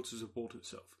 unable to support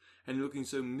herself, and looking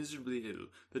so miserably ill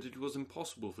that it was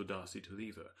impossible for Darcy to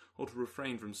leave her, or to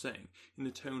refrain from saying, in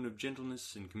a tone of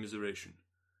gentleness and commiseration,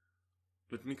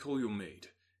 "Let me call your maid.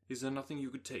 Is there nothing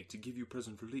you could take to give you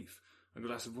present relief? A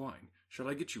glass of wine? Shall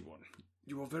I get you one?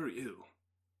 You are very ill."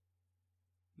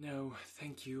 "No,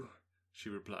 thank you," she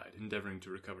replied, endeavouring to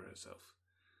recover herself.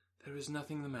 "There is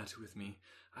nothing the matter with me.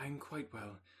 I am quite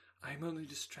well. I am only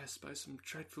distressed by some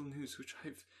dreadful news which I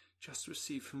have just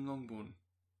received from Longbourn."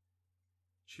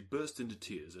 She burst into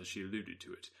tears as she alluded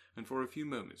to it, and for a few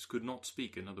moments could not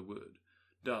speak another word.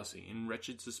 Darcy, in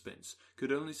wretched suspense,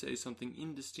 could only say something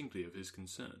indistinctly of his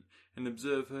concern, and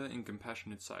observe her in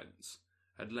compassionate silence.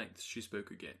 At length she spoke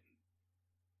again.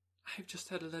 "I have just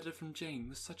had a letter from Jane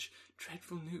with such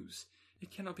dreadful news.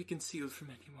 It cannot be concealed from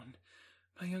anyone.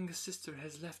 My younger sister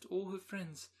has left all her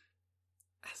friends,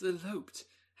 has eloped,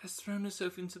 has thrown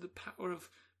herself into the power of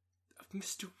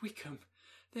Mr. Wickham.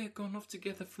 They are gone off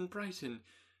together from Brighton.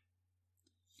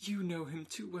 You know him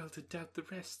too well to doubt the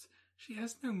rest. She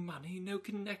has no money, no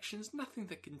connections, nothing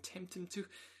that can tempt him to...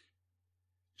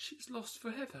 She is lost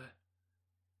forever."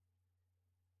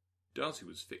 Darcy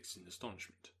was fixed in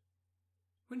astonishment.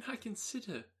 "When I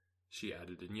consider," she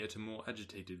added in yet a more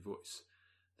agitated voice,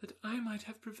 "that I might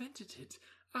have prevented it,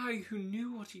 I who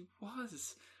knew what he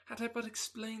was, had I but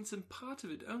explained some part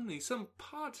of it only, some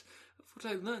part of what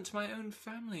I learnt to my own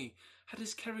family, had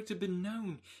his character been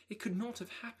known, it could not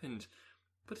have happened.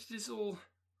 But it is all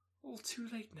too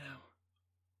late now."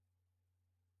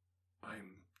 "I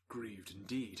am grieved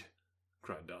indeed,"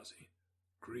 cried Darcy.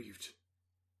 "Grieved.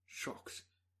 Shocked.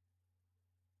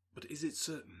 But is it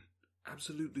certain?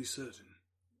 Absolutely certain?"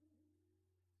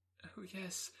 "Oh,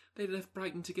 yes. They left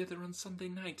Brighton together on Sunday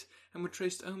night, and were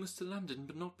traced almost to London,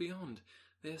 but not beyond.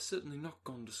 They are certainly not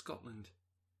gone to Scotland."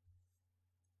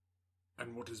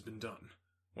 "And what has been done?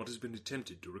 What has been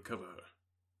attempted to recover her?"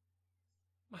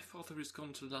 "My father is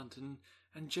gone to London,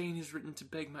 and Jane has written to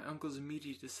beg my uncle's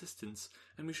immediate assistance,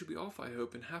 and we shall be off, I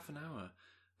hope, in half an hour.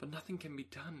 But nothing can be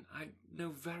done. I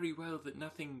know very well that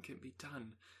nothing can be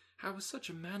done. How is such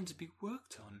a man to be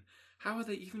worked on? How are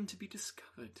they even to be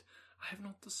discovered? I have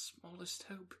not the smallest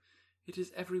hope. It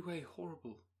is every way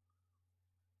horrible."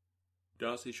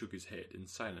 Darcy shook his head in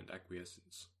silent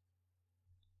acquiescence.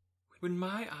 "When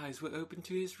my eyes were opened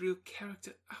to his real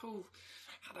character, oh,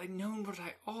 had I known what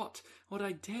I ought, what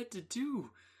I dared to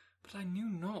do! But I knew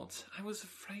not. I was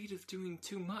afraid of doing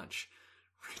too much.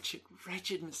 Wretched,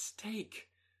 wretched mistake!"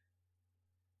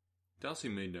 Darcy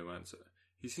made no answer.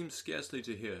 He seemed scarcely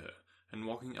to hear her, and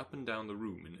walking up and down the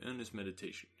room in earnest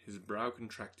meditation, his brow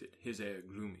contracted, his air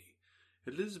gloomy.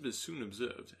 Elizabeth soon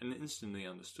observed, and instantly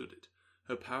understood it.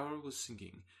 Her power was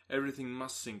sinking. Everything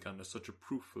must sink under such a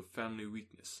proof of family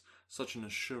weakness, such an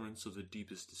assurance of the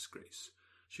deepest disgrace.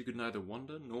 She could neither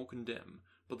wonder nor condemn,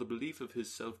 but the belief of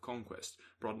his self-conquest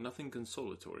brought nothing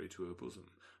consolatory to her bosom,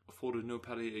 afforded no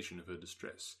palliation of her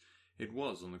distress. It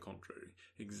was, on the contrary,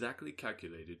 exactly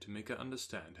calculated to make her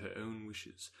understand her own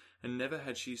wishes, and never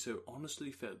had she so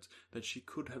honestly felt that she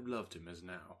could have loved him as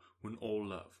now, when all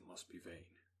love must be vain.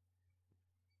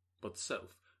 But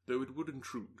self, though it would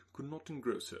intrude, could not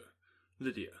engross her.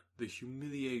 Lydia, the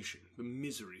humiliation, the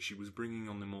misery she was bringing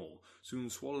on them all, soon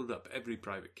swallowed up every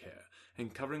private care,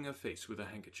 and covering her face with a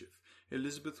handkerchief,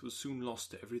 Elizabeth was soon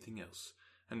lost to everything else,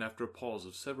 and after a pause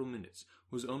of several minutes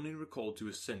was only recalled to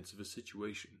a sense of a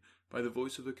situation by the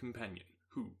voice of her companion,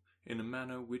 who, in a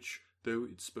manner which, though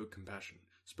it spoke compassion,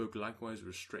 spoke likewise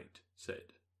restraint,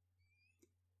 said,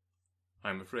 "I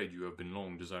am afraid you have been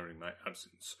long desiring my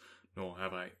absence, nor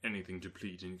have I anything to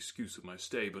plead in excuse of my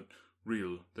stay, but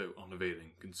real, though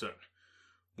unavailing, concern.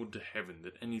 Would to heaven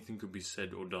that anything could be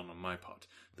said or done on my part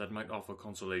that might offer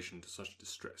consolation to such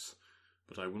distress,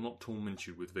 but I will not torment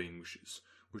you with vain wishes,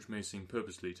 which may seem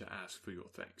purposely to ask for your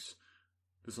thanks.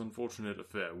 This unfortunate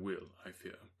affair will, I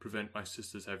fear, prevent my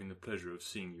sister's having the pleasure of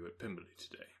seeing you at Pemberley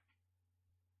today."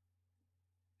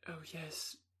 "Oh,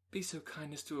 yes. Be so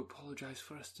kind as to apologize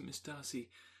for us to Miss Darcy.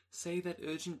 Say that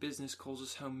urgent business calls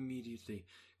us home immediately.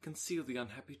 Conceal the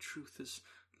unhappy truth as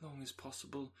long as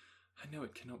possible. I know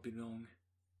it cannot be long."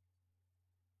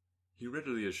 He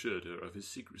readily assured her of his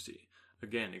secrecy,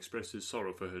 again expressed his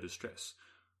sorrow for her distress,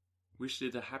 wished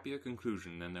it a happier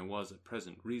conclusion than there was at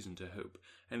present reason to hope,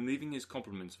 and leaving his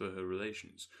compliments for her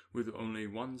relations, with only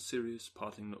one serious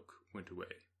parting look, went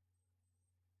away.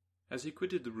 As he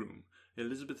quitted the room,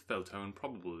 Elizabeth felt how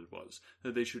improbable it was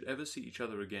that they should ever see each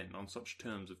other again on such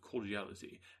terms of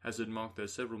cordiality as had marked their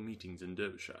several meetings in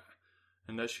Derbyshire,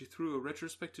 and as she threw a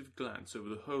retrospective glance over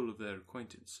the whole of their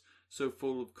acquaintance, so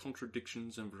full of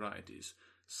contradictions and varieties,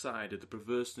 sighed at the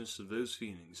perverseness of those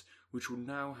feelings which would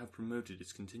now have promoted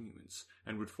its continuance,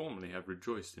 and would formerly have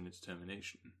rejoiced in its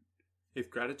termination.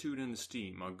 If gratitude and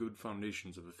esteem are good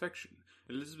foundations of affection,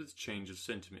 Elizabeth's change of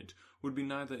sentiment would be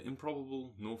neither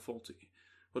improbable nor faulty.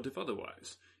 But if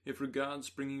otherwise, if regard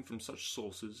springing from such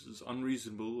sources is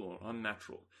unreasonable or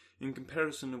unnatural, in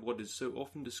comparison of what is so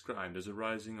often described as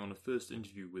arising on a first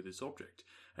interview with its object,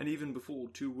 and even before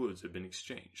 2 words have been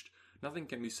exchanged, nothing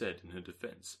can be said in her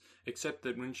defence, except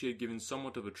that when she had given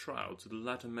somewhat of a trial to the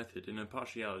latter method in her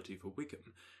partiality for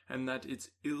Wickham, and that its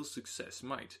ill success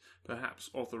might, perhaps,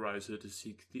 authorise her to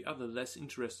seek the other less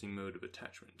interesting mode of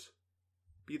attachment.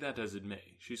 Be that as it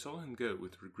may, she saw him go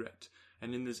with regret,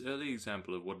 and in this early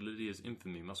example of what Lydia's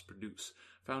infamy must produce,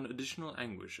 found additional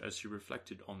anguish as she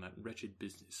reflected on that wretched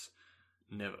business.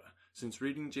 Never, since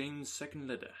reading Jane's second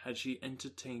letter, had she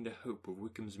entertained a hope of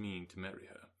Wickham's meaning to marry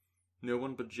her. No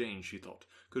one but Jane, she thought,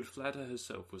 could flatter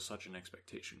herself with such an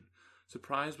expectation.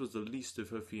 Surprise was the least of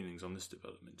her feelings on this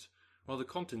development. While the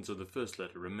contents of the first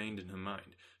letter remained in her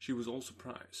mind, she was all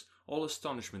surprise, all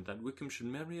astonishment that Wickham should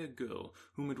marry a girl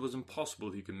whom it was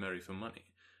impossible he could marry for money,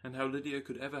 and how Lydia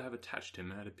could ever have attached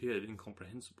him had appeared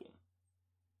incomprehensible.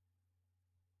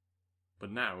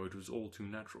 But now it was all too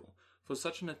natural. For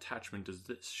such an attachment as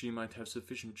this she might have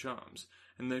sufficient charms,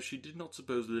 and though she did not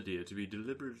suppose Lydia to be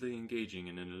deliberately engaging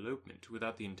in an elopement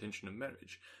without the intention of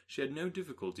marriage, she had no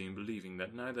difficulty in believing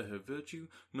that neither her virtue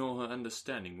nor her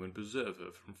understanding would preserve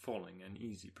her from falling an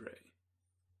easy prey.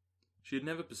 She had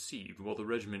never perceived, while the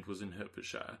regiment was in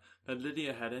Hertfordshire, that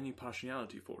Lydia had any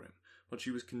partiality for him, but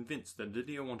she was convinced that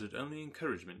Lydia wanted only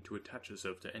encouragement to attach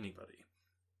herself to anybody.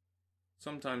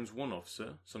 Sometimes one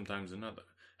officer, sometimes another,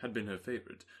 had been her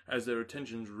favourite, as their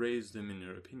attentions raised them in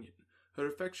her opinion. Her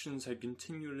affections had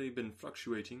continually been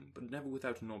fluctuating, but never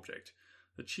without an object.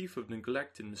 The chief of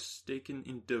neglect and mistaken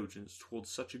indulgence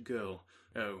towards such a girl.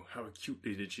 Oh, how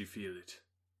acutely did she feel it!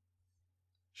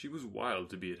 She was wild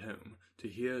to be at home, to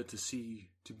hear, to see,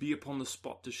 to be upon the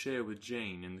spot to share with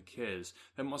Jane in the cares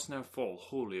that must now fall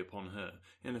wholly upon her,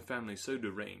 in a family so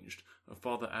deranged, a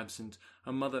father absent,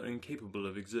 a mother incapable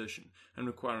of exertion, and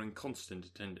requiring constant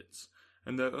attendance.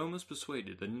 And though almost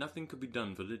persuaded that nothing could be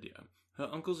done for Lydia, her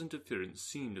uncle's interference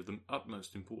seemed of the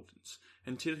utmost importance.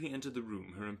 Until he entered the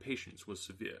room, her impatience was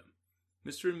severe.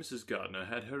 Mr. and Mrs. Gardiner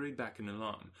had hurried back in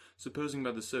alarm, supposing by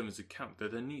the servant's account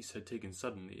that their niece had taken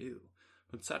suddenly ill.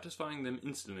 But satisfying them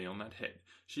instantly on that head,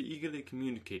 she eagerly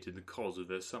communicated the cause of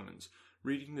their summons,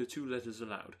 reading the 2 letters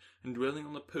aloud, and dwelling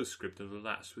on the postscript of the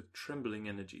last with trembling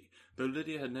energy. Though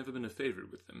Lydia had never been a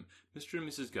favourite with them, Mr. and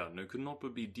Mrs. Gardiner could not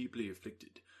but be deeply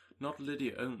afflicted. Not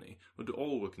Lydia only, but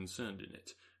all were concerned in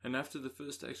it, and after the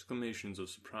first exclamations of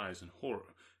surprise and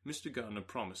horror, Mr. Gardiner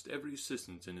promised every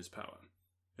assistance in his power.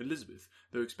 Elizabeth,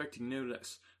 though expecting no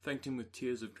less, thanked him with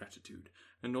tears of gratitude,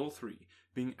 and all 3,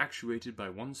 being actuated by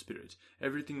one spirit,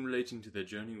 everything relating to their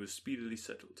journey was speedily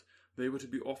settled. They were to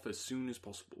be off as soon as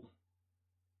possible.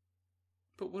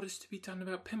 "But what is to be done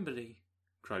about Pemberley?"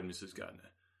 cried Mrs. Gardiner.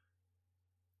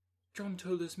 "John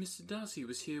told us Mr. Darcy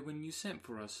was here when you sent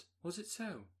for us. Was it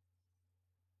so?"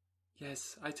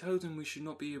 "Yes, I told him we should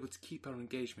not be able to keep our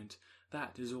engagement.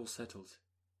 That is all settled."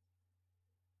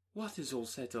 "What is all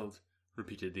settled?"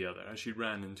 repeated the other, as she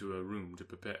ran into her room to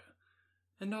prepare.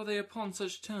 "And are they upon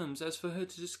such terms as for her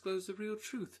to disclose the real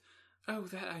truth? Oh,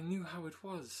 that I knew how it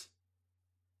was!"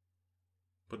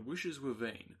 But wishes were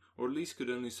vain, or at least could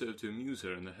only serve to amuse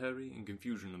her in the hurry and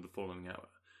confusion of the following hour.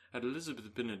 Had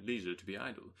Elizabeth been at leisure to be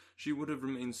idle, she would have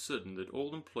remained certain that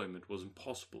all employment was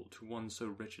impossible to one so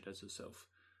wretched as herself.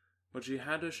 But she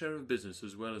had her share of business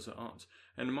as well as her aunt,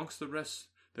 and amongst the rest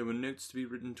there were notes to be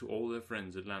written to all their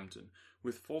friends at Lambton,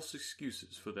 with false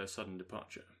excuses for their sudden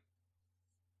departure.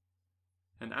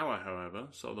 An hour, however,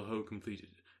 saw the whole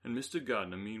completed, and Mr.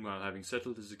 Gardiner meanwhile having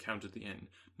settled his account at the inn,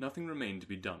 nothing remained to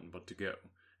be done but to go,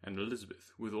 and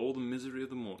Elizabeth, with all the misery of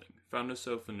the morning, found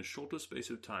herself in a shorter space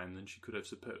of time than she could have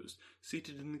supposed,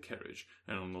 seated in the carriage,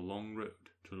 and on the long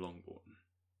road to Longbourn.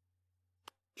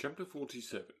 Chapter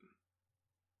 47.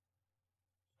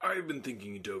 "I've been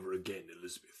thinking it over again,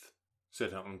 Elizabeth,"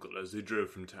 said her uncle as they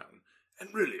drove from town,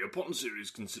 "and really, upon serious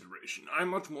consideration, I am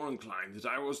much more inclined that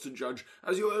I was to judge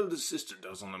as your eldest sister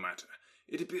does on the matter.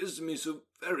 It appears to me so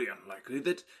very unlikely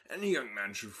that any young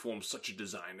man should form such a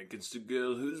design against a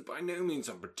girl who is by no means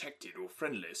unprotected or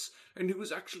friendless, and who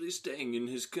is actually staying in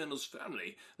his colonel's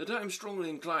family, that I am strongly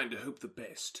inclined to hope the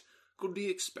best. Could he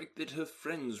expect that her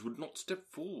friends would not step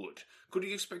forward? Could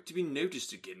he expect to be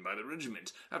noticed again by the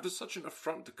regiment after such an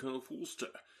affront to Colonel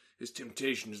Forster? His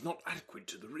temptation is not adequate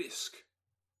to the risk."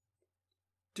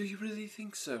 "Do you really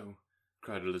think so?"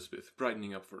 cried Elizabeth,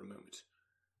 brightening up for a moment.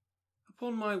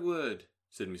 "Upon my word,"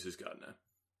 said Mrs. Gardiner,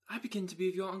 "I begin to be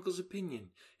of your uncle's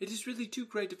opinion. It is really too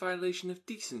great a violation of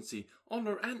decency,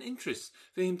 honour, and interest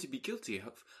for him to be guilty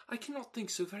of. I cannot think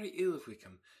so very ill of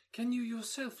Wickham. Can you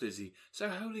yourself, Lizzie, so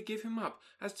wholly give him up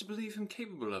as to believe him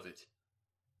capable of it?"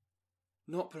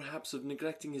 "Not perhaps of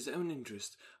neglecting his own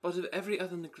interest, but of every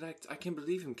other neglect I can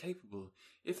believe him capable,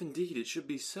 if indeed it should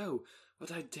be so,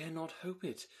 but I dare not hope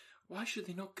it. Why should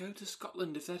they not go to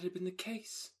Scotland if that had been the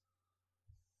case?"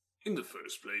 "In the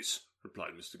first place,"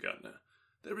 replied Mr. Gardiner,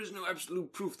 "there is no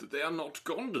absolute proof that they are not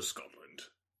gone to Scotland."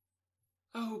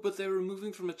 "Oh, but their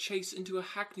removing from a chaise into a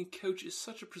hackney coach is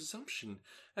such a presumption,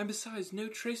 and besides no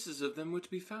traces of them were to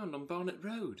be found on Barnet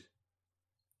Road."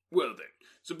 "Well then,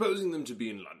 supposing them to be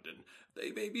in London,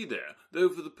 they may be there, though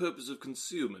for the purpose of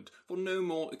concealment, for no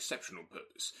more exceptional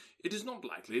purpose. It is not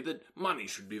likely that money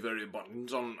should be very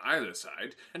abundant on either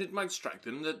side, and it might strike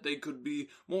them that they could be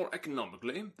more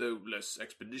economically, though less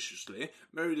expeditiously,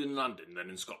 married in London than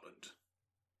in Scotland."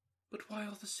 "But why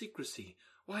all the secrecy?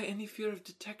 Why any fear of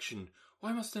detection?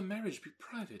 Why must their marriage be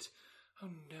private? Oh,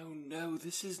 no, no,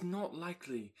 this is not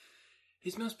likely.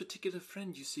 His most particular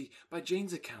friend, you see, by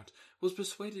Jane's account, was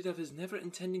persuaded of his never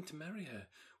intending to marry her.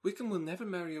 Wickham will never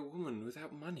marry a woman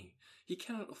without money. He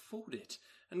cannot afford it.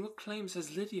 And what claims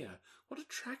has Lydia? What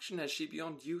attraction has she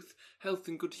beyond youth, health,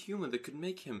 and good humour that could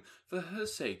make him, for her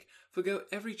sake, forgo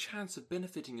every chance of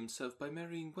benefiting himself by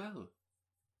marrying well?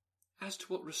 As to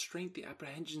what restraint the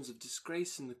apprehensions of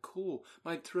disgrace in the corps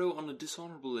might throw on a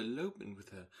dishonourable elopement with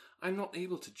her, I am not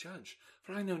able to judge,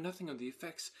 for I know nothing of the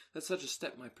effects that such a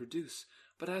step might produce.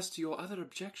 But as to your other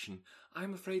objection, I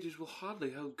am afraid it will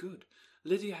hardly hold good.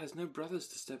 Lydia has no brothers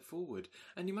to step forward,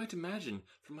 and you might imagine,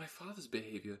 from my father's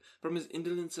behaviour, from his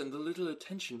indolence and the little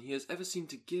attention he has ever seemed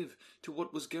to give to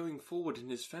what was going forward in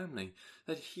his family,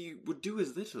 that he would do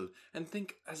as little, and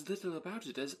think as little about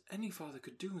it as any father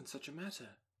could do in such a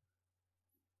matter."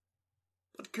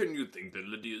 "But can you think that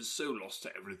Lydia is so lost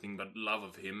to everything but love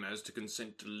of him as to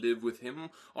consent to live with him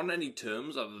on any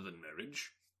terms other than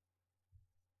marriage?"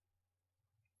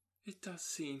 "It does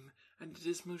seem, and it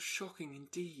is most shocking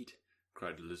indeed,"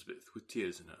 cried Elizabeth, with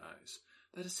tears in her eyes,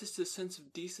 "that a sister's sense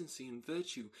of decency and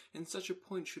virtue in such a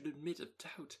point should admit of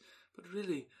doubt. But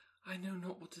really, I know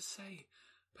not what to say.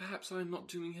 Perhaps I am not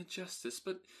doing her justice,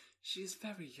 but she is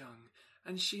very young,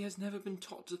 and she has never been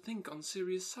taught to think on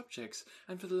serious subjects,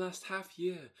 and for the last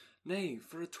half-year, nay,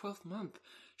 for a 12-month,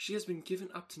 she has been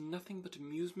given up to nothing but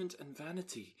amusement and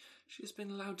vanity. She has been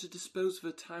allowed to dispose of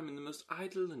her time in the most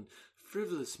idle and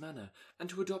frivolous manner, and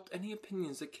to adopt any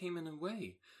opinions that came in her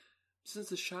way. Since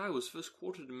the Shire was first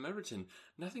quartered in Meryton,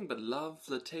 nothing but love,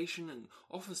 flirtation, and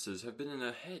officers have been in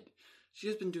her head. She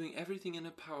has been doing everything in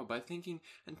her power by thinking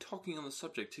and talking on the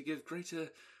subject to give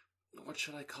greater, what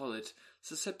shall I call it,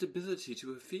 susceptibility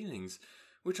to her feelings,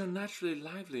 which are naturally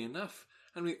lively enough,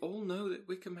 and we all know that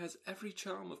Wickham has every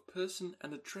charm of person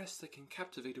and address that can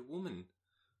captivate a woman."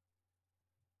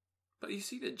 "But you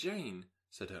see that Jane,"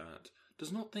 said her aunt,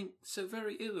 "does not think so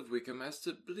very ill of Wickham as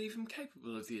to believe him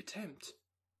capable of the attempt."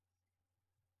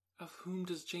 "Of whom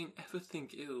does Jane ever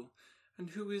think ill? And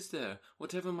who is there,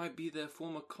 whatever might be their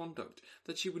former conduct,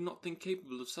 that she would not think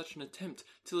capable of such an attempt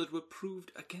till it were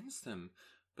proved against them?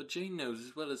 But Jane knows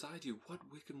as well as I do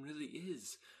what Wickham really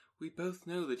is. We both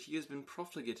know that he has been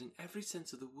profligate in every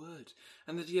sense of the word,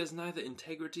 and that he has neither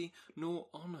integrity nor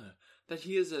honour, that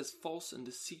he is as false and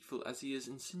deceitful as he is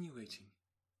insinuating."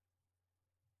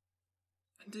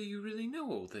 "And do you really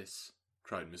know all this?"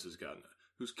 cried Mrs. Gardiner,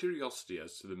 whose curiosity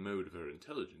as to the mode of her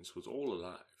intelligence was all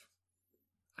alive.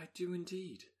 "I do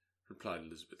indeed," replied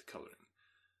Elizabeth, colouring.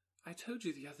 "I told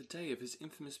you the other day of his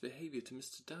infamous behaviour to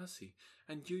Mr. Darcy,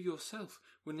 and you yourself,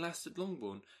 when last at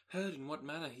Longbourn, heard in what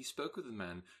manner he spoke of the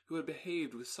man who had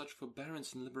behaved with such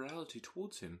forbearance and liberality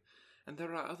towards him, and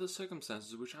there are other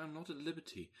circumstances which I am not at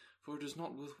liberty, for it is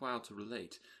not worth while to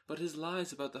relate, but his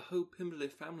lies about the whole Pimberley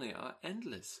family are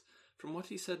endless. From what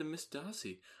he said of Miss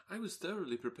Darcy, I was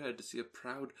thoroughly prepared to see a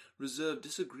proud, reserved,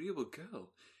 disagreeable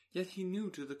girl, yet he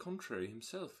knew to the contrary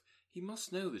himself. He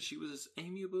must know that she was as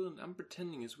amiable and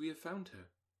unpretending as we have found her."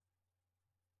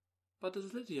 "But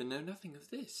does Lydia know nothing of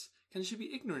this? Can she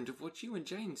be ignorant of what you and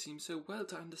Jane seem so well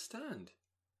to understand?"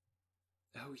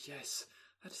 "Oh, yes,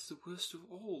 that is the worst of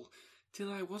all.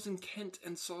 Till I was in Kent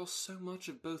and saw so much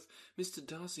of both Mr.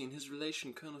 Darcy and his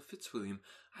relation Colonel Fitzwilliam,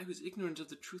 I was ignorant of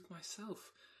the truth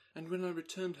myself. And when I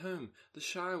returned home, the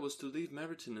Shire was to leave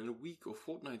Meryton in a week or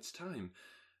fortnight's time,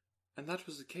 and that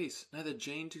was the case. Neither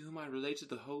Jane, to whom I related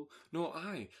the whole, nor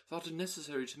I, thought it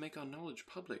necessary to make our knowledge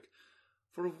public.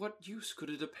 For of what use could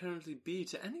it apparently be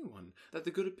to anyone that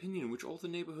the good opinion which all the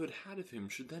neighbourhood had of him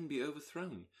should then be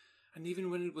overthrown? And even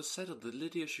when it was settled that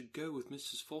Lydia should go with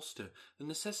Mrs. Forster, the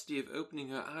necessity of opening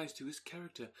her eyes to his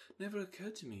character never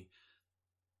occurred to me.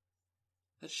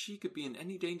 That she could be in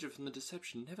any danger from the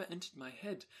deception never entered my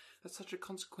head. That such a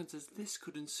consequence as this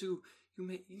could ensue, you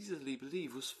may easily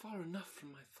believe, was far enough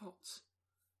from my thoughts.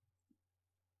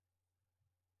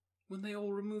 When they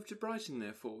all removed to Brighton,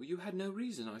 therefore, you had no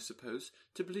reason, I suppose,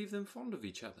 to believe them fond of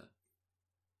each other.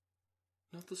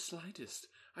 Not the slightest.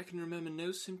 I can remember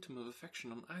no symptom of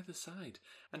affection on either side,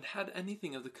 and had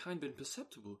anything of the kind been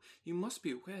perceptible, you must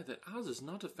be aware that ours is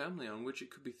not a family on which it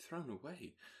could be thrown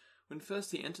away. When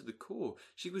first he entered the corps,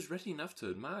 she was ready enough to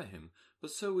admire him,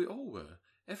 but so we all were.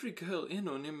 Every girl in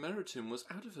or near Meryton was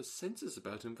out of her senses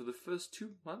about him for the first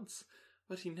 2 months.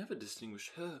 But he never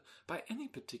distinguished her by any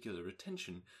particular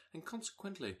attention, and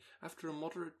consequently, after a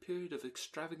moderate period of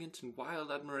extravagant and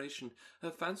wild admiration,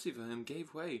 her fancy for him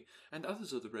gave way, and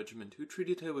others of the regiment, who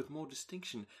treated her with more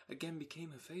distinction, again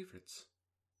became her favourites.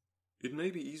 It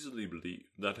may be easily believed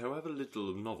that however little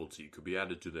of novelty could be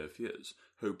added to their fears,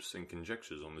 hopes, and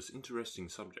conjectures on this interesting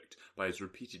subject by its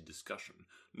repeated discussion,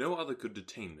 no other could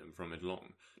detain them from it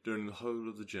long, during the whole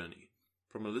of the journey.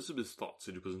 From Elizabeth's thoughts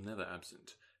it was never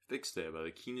absent. Fixed there by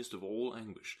the keenest of all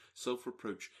anguish,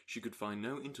 self-reproach, she could find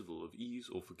no interval of ease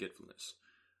or forgetfulness.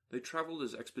 They travelled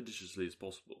as expeditiously as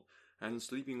possible, and,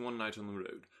 sleeping one night on the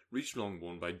road, reached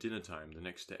Longbourn by dinner-time the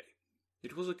next day.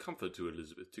 It was a comfort to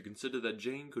Elizabeth to consider that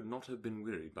Jane could not have been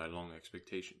wearied by long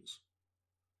expectations.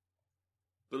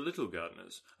 The little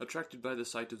Gardiners, attracted by the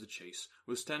sight of the chase,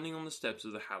 were standing on the steps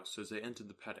of the house as they entered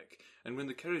the paddock, and when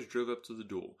the carriage drove up to the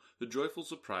door, the joyful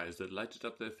surprise that lighted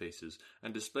up their faces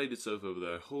and displayed itself over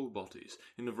their whole bodies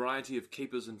in a variety of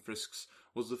capers and frisks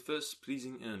was the first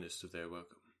pleasing earnest of their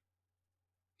welcome.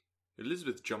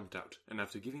 Elizabeth jumped out, and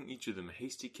after giving each of them a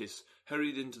hasty kiss,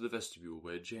 hurried into the vestibule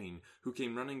where Jane, who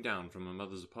came running down from her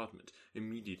mother's apartment,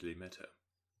 immediately met her.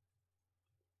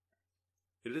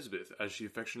 Elizabeth, as she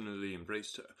affectionately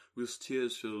embraced her, whilst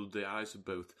tears filled the eyes of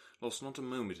both, lost not a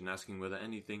moment in asking whether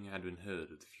anything had been heard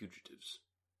of the fugitives.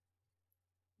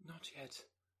 "Not yet,"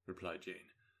 replied Jane.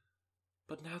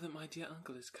 "But now that my dear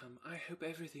uncle has come, I hope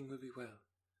everything will be well."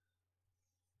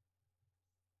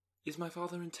 "Is my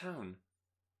father in town?"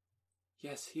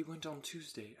 "Yes, he went on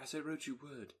Tuesday, as I wrote you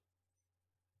word."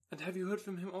 "And have you heard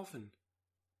from him often?"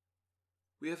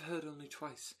 "We have heard only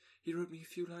twice. He wrote me a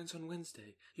few lines on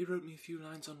Wednesday.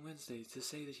 To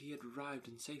say that he had arrived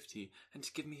in safety, and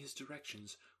to give me his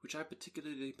directions, which I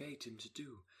particularly begged him to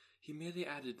do. He merely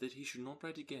added that he should not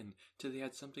write again till he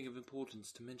had something of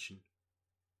importance to mention."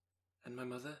 "And my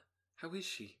mother? How is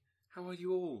she? How are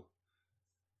you all?"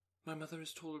 "My mother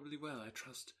is tolerably well, I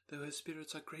trust, though her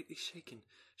spirits are greatly shaken.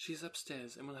 She is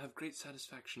upstairs, and will have great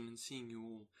satisfaction in seeing you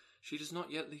all. She does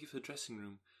not yet leave her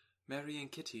dressing-room. Mary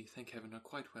and Kitty, thank heaven, are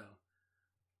quite well."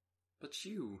 "But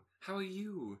you, how are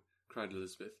you?" cried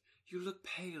Elizabeth. "You look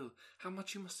pale. How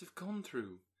much you must have gone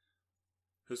through."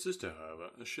 Her sister,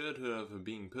 however, assured her of her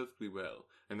being perfectly well,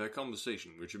 and their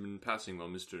conversation, which had been passing while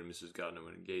Mr. and Mrs. Gardiner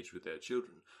were engaged with their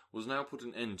children, was now put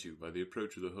an end to by the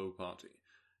approach of the whole party.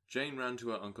 Jane ran to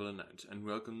her uncle and aunt, and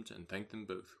welcomed and thanked them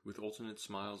both, with alternate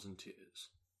smiles and tears.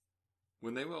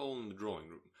 When they were all in the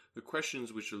drawing-room, the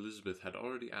questions which Elizabeth had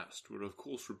already asked were of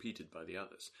course repeated by the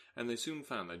others, and they soon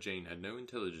found that Jane had no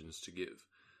intelligence to give.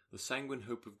 The sanguine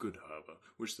hope of good, however,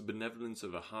 which the benevolence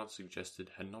of her heart suggested,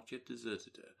 had not yet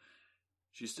deserted her.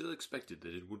 She still expected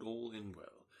that it would all end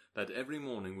well, that every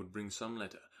morning would bring some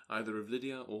letter, either of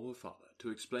Lydia or her father, to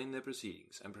explain their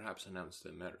proceedings, and perhaps announce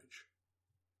their marriage.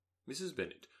 Mrs.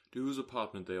 Bennet, to whose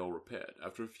apartment they all repaired,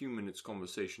 after a few minutes'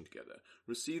 conversation together,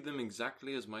 received them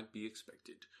exactly as might be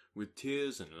expected, with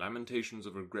tears and lamentations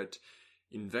of regret,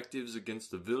 invectives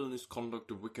against the villainous conduct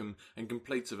of Wickham, and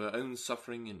complaints of her own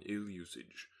suffering and ill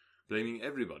usage, blaming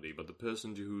everybody but the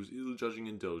person to whose ill-judging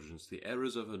indulgence the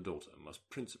errors of her daughter must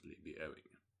principally be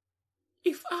owing.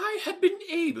 "If I had been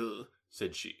able,"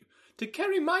 said she, "to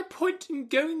carry my point in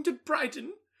going to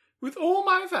Brighton with all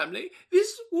my family,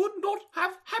 this would not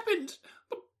have happened.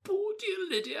 But poor dear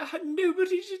Lydia had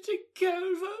nobody to take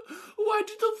care of her. Why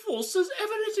did the Forsters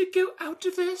ever let her go out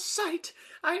of their sight?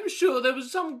 I am sure there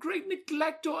was some great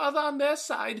neglect or other on their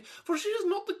side, for she is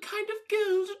not the kind of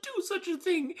girl to do such a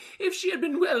thing if she had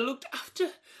been well looked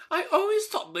after. I always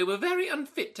thought they were very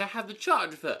unfit to have the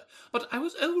charge of her, but I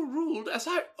was overruled, as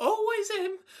I always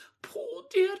am. Poor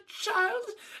dear child,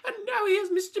 and now he has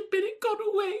Mr. Bennet gone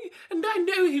away, and I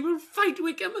know he will fight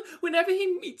Wickham whenever he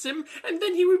meets him, and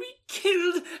then he will be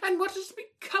killed, and what has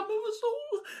become of us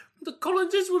all? The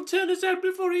Collinses will turn us out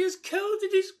before he is curled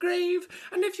in his grave,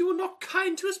 and if you are not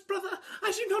kind to us, brother,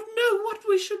 I do not know what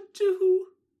we should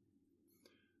do."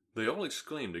 They all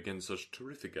exclaimed against such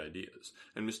terrific ideas,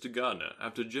 and Mr. Gardiner,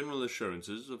 after general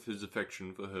assurances of his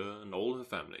affection for her and all her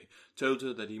family, told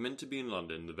her that he meant to be in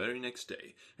London the very next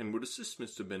day, and would assist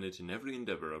Mr. Bennet in every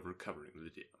endeavour of recovering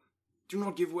Lydia. "Do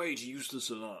not give way to useless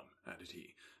alarm," added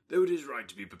he. "Though it is right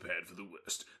to be prepared for the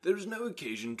worst, there is no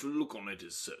occasion to look on it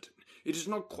as certain. It is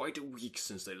not quite a week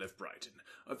since they left Brighton.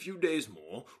 A few days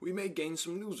more, we may gain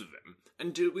some news of them.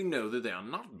 Until we know that they are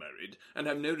not married, and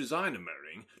have no design of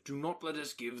marrying, do not let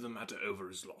us give the matter over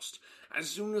as lost. As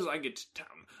soon as I get to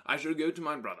town, I shall go to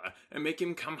my brother, and make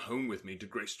him come home with me to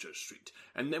Gracechurch Street,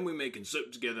 and then we may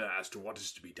consult together as to what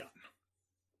is to be done."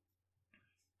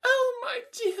 "Oh, my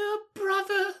dear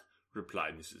brother,"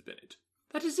 replied Mrs. Bennet,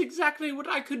 "that is exactly what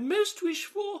I could most wish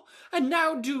for. And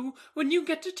now do, when you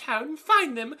get to town,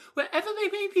 find them, wherever they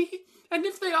may be, and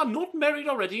if they are not married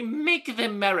already, make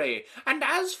them marry. And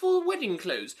as for wedding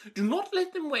clothes, do not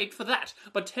let them wait for that,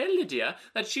 but tell Lydia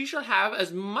that she shall have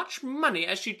as much money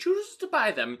as she chooses to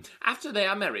buy them after they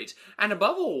are married. And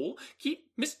above all, keep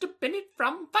Mr. Bennet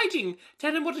from fighting.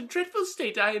 Tell him what a dreadful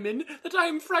state I am in, that I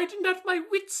am frightened out of my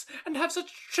wits, and have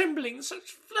such tremblings,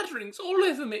 such flutterings all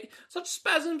over me, such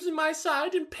spasms in my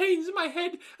side, and pains in my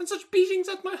head, and such beatings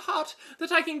at my heart,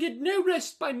 that I can get no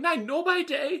rest by night nor by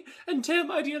day. And tell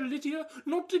my dear Lydia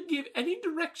not to give any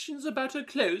directions about her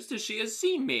clothes till she has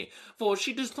seen me, for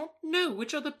she does not know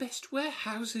which are the best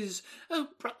warehouses.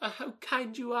 Oh, brother, how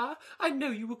kind you are! I know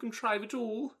you will contrive it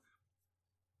all."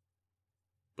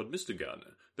 But Mr.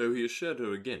 Gardiner, though he assured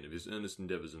her again of his earnest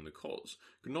endeavours in the cause,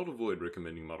 could not avoid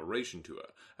recommending moderation to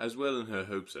her, as well in her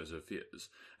hopes as her fears,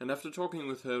 and after talking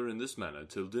with her in this manner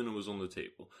till dinner was on the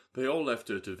table, they all left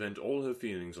her to vent all her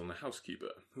feelings on the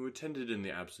housekeeper, who attended in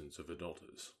the absence of her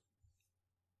daughters.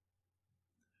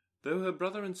 Though her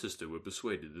brother and sister were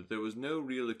persuaded that there was no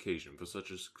real occasion for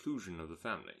such a seclusion of the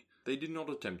family, they did not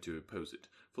attempt to oppose it,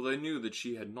 for they knew that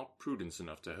she had not prudence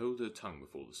enough to hold her tongue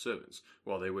before the servants,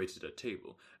 while they waited at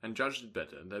table, and judged it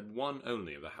better that one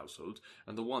only of the household,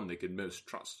 and the one they could most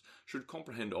trust, should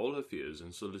comprehend all her fears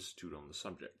and solicitude on the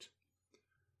subject.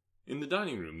 In the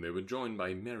dining-room they were joined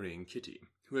by Mary and Kitty,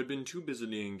 who had been too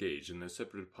busily engaged in their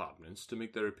separate apartments to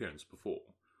make their appearance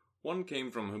before. One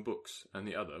came from her books, and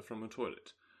the other from her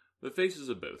toilet. The faces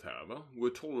of both, however,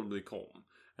 were tolerably calm,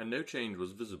 and no change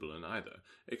was visible in either,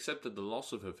 except that the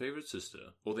loss of her favourite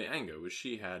sister, or the anger which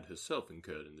she had herself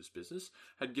incurred in this business,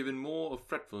 had given more of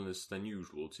fretfulness than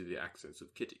usual to the accents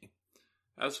of Kitty.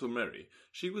 As for Mary,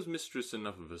 she was mistress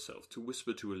enough of herself to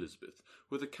whisper to Elizabeth,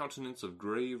 with a countenance of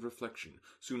grave reflection,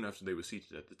 soon after they were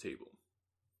seated at the table.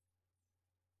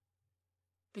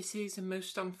 "This is a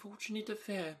most unfortunate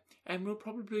affair, and will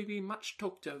probably be much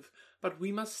talked of, but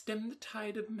we must stem the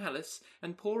tide of malice,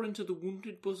 and pour into the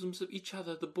wounded bosoms of each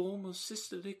other the balm of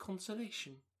sisterly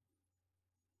consolation."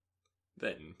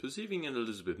 Then, perceiving in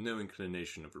Elizabeth no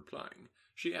inclination of replying,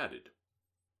 she added,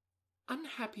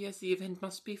 "Unhappy as the event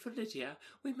must be for Lydia,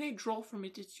 we may draw from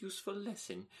it its useful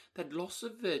lesson, that loss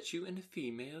of virtue in a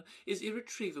female is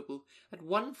irretrievable, that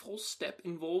one false step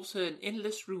involves her in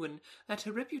endless ruin, that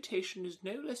her reputation is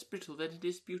no less brittle than it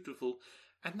is beautiful,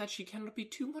 and that she cannot be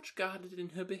too much guarded in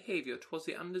her behaviour towards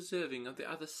the undeserving of the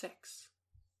other sex."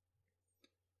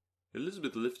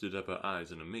 Elizabeth lifted up her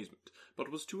eyes in amazement, but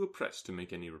was too oppressed to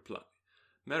make any reply.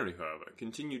 Mary, however,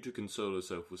 continued to console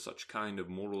herself with such kind of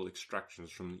moral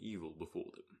extractions from the evil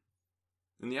before them.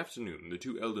 In the afternoon, the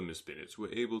two elder Miss Bennets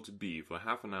were able to be for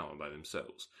half an hour by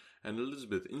themselves, and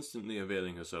Elizabeth instantly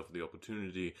availing herself of the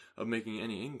opportunity of making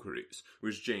any inquiries,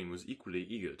 which Jane was equally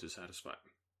eager to satisfy.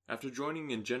 After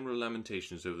joining in general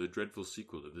lamentations over the dreadful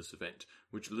sequel of this event,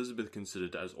 which Elizabeth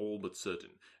considered as all but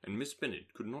certain, and Miss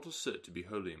Bennet could not assert to be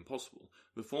wholly impossible,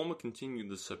 the former continued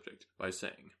the subject by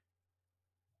saying,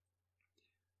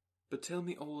 "But tell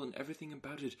me all and everything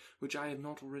about it which I have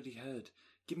not already heard.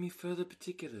 Give me further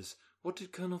particulars. What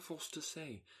did Colonel Forster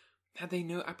say? Had they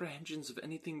no apprehensions of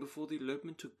anything before the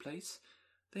elopement took place?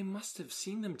 They must have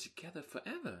seen them together for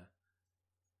ever."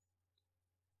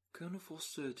 Colonel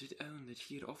Forster did own that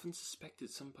he had often suspected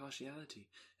some partiality,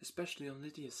 especially on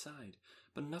Lydia's side,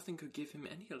 but nothing could give him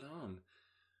any alarm.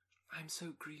 I am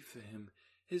so grieved for him.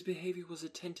 His behaviour was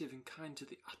attentive and kind to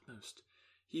the utmost.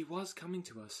 He was coming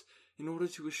to us, in order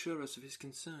to assure us of his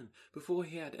concern, before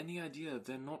he had any idea of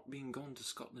their not being gone to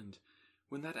Scotland.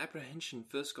 When that apprehension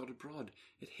first got abroad,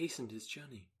 it hastened his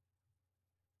journey."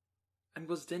 "And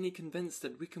was Denny convinced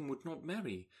that Wickham would not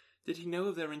marry? Did he know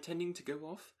of their intending to go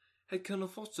off? Had Colonel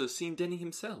Forster seen Denny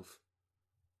himself?"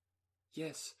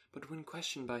 Yes, but when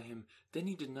questioned by him, then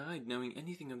he denied knowing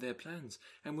anything of their plans,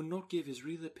 and would not give his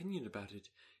real opinion about it.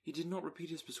 He did not repeat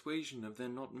his persuasion of their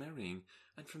not marrying,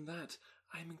 and from that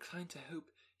I am inclined to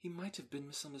hope he might have been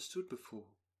misunderstood before.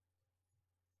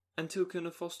 Until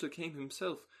Colonel Forster came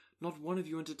himself, not one of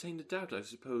you entertained a doubt, I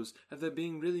suppose, of their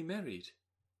being really married.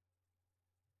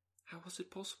 How was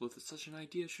it possible that such an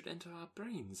idea should enter our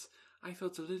brains? I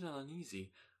felt a little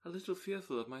uneasy, a little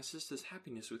fearful of my sister's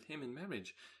happiness with him in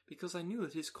marriage, because I knew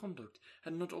that his conduct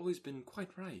had not always been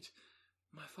quite right.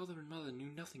 My father and mother knew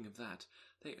nothing of that.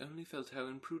 They only felt how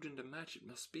imprudent a match it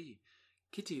must be.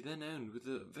 Kitty then owned, with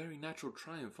a very natural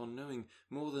triumph on knowing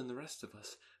more than the rest of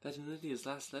us, that in Lydia's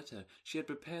last letter she had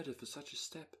prepared her for such a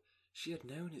step. She had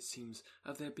known, it seems,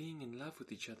 of their being in love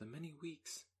with each other many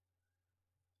weeks.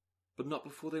 But not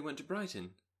before they went to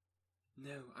Brighton?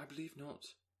 No, I believe not.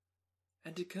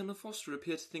 And did Colonel Forster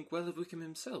appear to think well of Wickham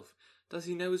himself? Does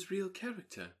he know his real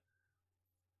character?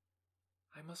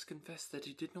 I must confess that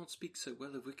he did not speak so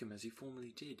well of Wickham as he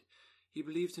formerly did. He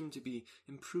believed him to be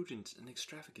imprudent and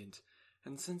extravagant,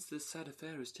 and since this sad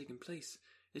affair has taken place,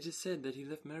 it is said that he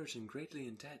left Meryton greatly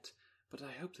in debt, but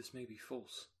I hope this may be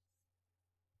false.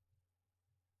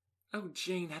 Oh,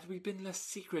 Jane, had we been less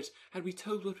secret, had we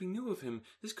told what we knew of him,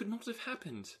 this could not have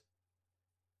happened.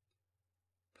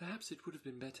 Perhaps it would have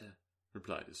been better,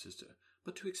 replied his sister,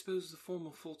 but to expose the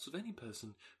former faults of any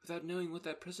person, without knowing what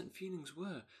their present feelings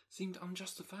were, seemed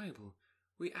unjustifiable.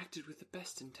 We acted with the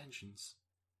best intentions.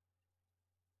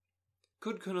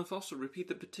 Could Colonel Forster repeat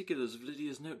the particulars of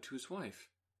Lydia's note to his wife?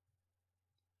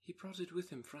 He brought it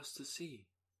with him for us to see.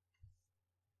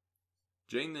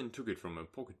 Jane then took it from her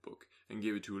pocket-book and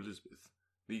gave it to Elizabeth.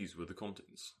 These were the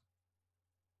contents.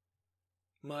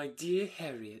 My dear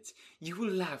Harriet, you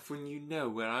will laugh when you know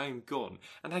where I am gone,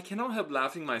 and I cannot help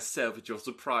laughing myself at your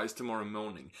surprise tomorrow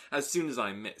morning, as soon as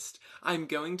I missed. I am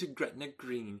going to Gretna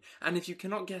Green, and if you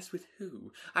cannot guess with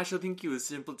who, I shall think you a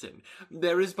simpleton.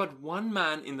 There is but one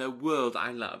man in the world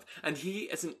I love, and he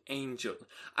is an angel.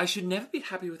 I should never be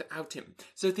happy without him,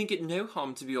 so think it no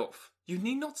harm to be off. You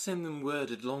need not send them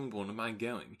word at Longbourn of my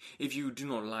going, if you do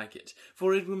not like it,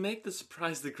 for it will make the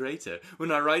surprise the greater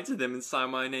when I write to them and sign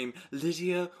my name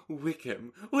Lydia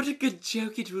Wickham. What a good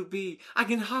joke it will be! I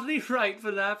can hardly write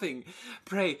for laughing.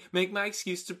 Pray, make my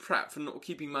excuse to Pratt for not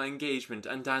keeping my engagement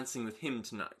and dancing with him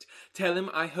tonight. Tell him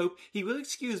I hope he will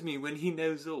excuse me when he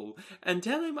knows all, and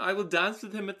tell him I will dance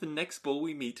with him at the next ball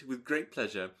we meet with great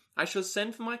pleasure. I shall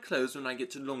send for my clothes when I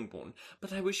get to Longbourn,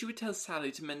 but I wish you would tell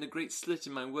Sally to mend a great slit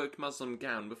in my worked muslin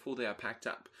gown before they are packed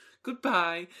up.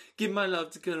 Goodbye. Give my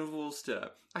love to Colonel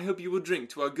Forster. I hope you will drink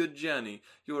to our good journey.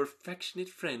 Your affectionate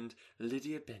friend,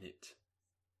 Lydia Bennet.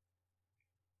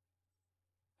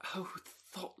 Oh,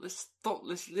 thoughtless,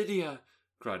 thoughtless Lydia,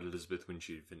 cried Elizabeth when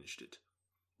she had finished it.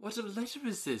 What a letter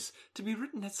is this, to be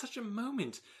written at such a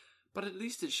moment! But at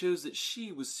least it shows that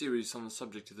she was serious on the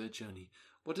subject of their journey.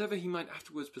 Whatever he might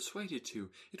afterwards persuade her to,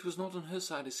 it was not on her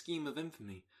side a scheme of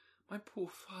infamy. My poor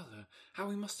father, how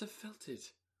he must have felt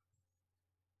it!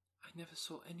 I never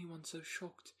saw anyone so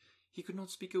shocked. He could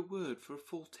not speak a word for a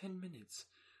full 10 minutes.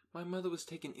 My mother was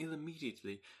taken ill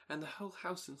immediately, and the whole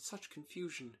house in such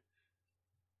confusion.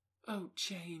 Oh,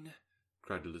 Jane,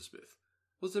 cried Elizabeth,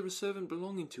 was there a servant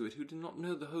belonging to it who did not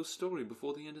know the whole story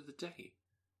before the end of the day?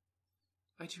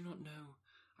 I do not know.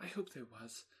 I hope there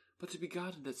was. But to be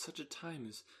guarded at such a time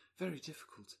is very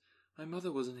difficult. My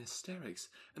mother was in hysterics,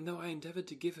 and though I endeavoured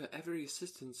to give her every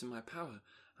assistance in my power,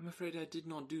 I'm afraid I did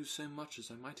not do so much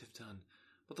as I might have done.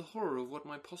 But the horror of what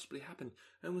might possibly happen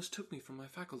almost took me from my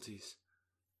faculties.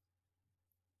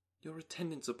 Your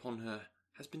attendance upon her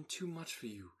has been too much for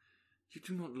you. You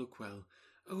do not look well.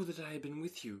 Oh, that I had been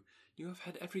with you! You have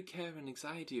had every care and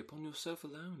anxiety upon yourself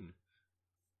alone.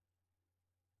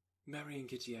 Mary and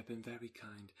Kitty have been very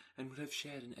kind, and would have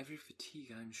shared in every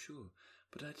fatigue, I am sure,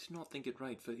 but I did not think it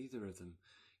right for either of them.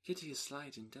 Kitty is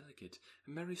slight and delicate,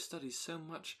 and Mary studies so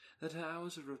much that her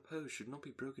hours of repose should not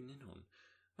be broken in on.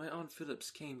 My Aunt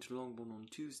Phillips came to Longbourn on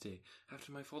Tuesday,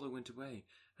 after my father went away,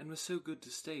 and was so good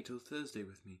to stay till Thursday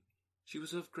with me. She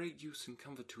was of great use and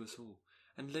comfort to us all,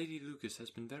 and Lady Lucas has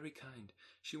been very kind.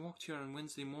 She walked here on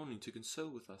Wednesday morning to console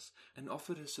with us, and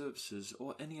offered her services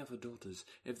or any of her daughters,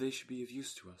 if they should be of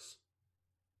use to us.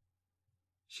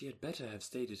 She had better have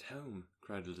stayed at home,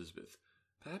 cried Elizabeth.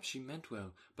 Perhaps she meant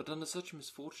well, but under such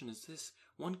misfortune as this,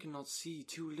 one cannot see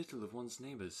too little of one's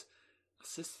neighbours.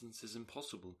 Assistance is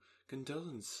impossible,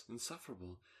 condolence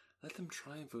insufferable. Let them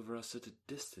triumph over us at a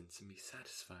distance and be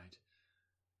satisfied.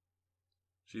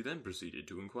 She then proceeded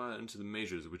to inquire into the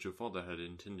measures which her father had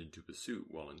intended to pursue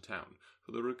while in town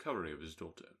for the recovery of his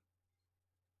daughter.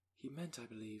 He meant, I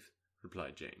believe,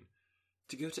 replied Jane,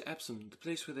 To go to Epsom, the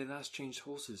place where they last changed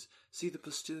horses, see the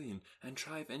postillion, and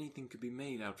try if anything could be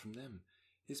made out from them.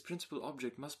 His principal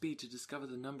object must be to discover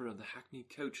the number of the hackney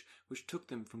coach which took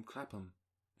them from Clapham.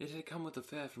 It had come with a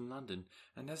fare from London,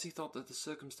 and as he thought that the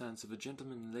circumstance of a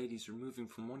gentleman and ladies removing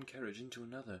from one carriage into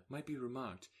another might be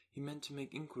remarked, he meant to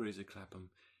make inquiries at Clapham.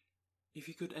 If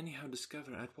he could anyhow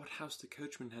discover at what house the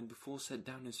coachman had before set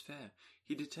down his fare,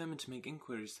 he determined to make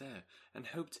inquiries there, and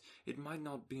hoped it might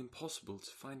not be impossible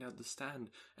to find out the stand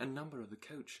and number of the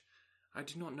coach. I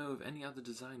do not know of any other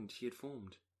design he had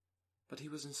formed. But he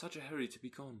was in such a hurry to be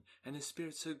gone, and his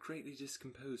spirits so greatly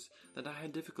discomposed, that I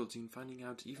had difficulty in finding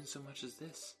out even so much as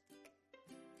this.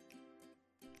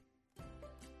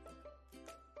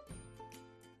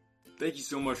 Thank you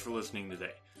so much for listening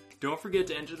today. Don't forget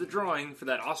to enter the drawing for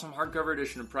that awesome hardcover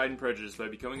edition of Pride and Prejudice by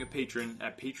becoming a patron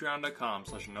at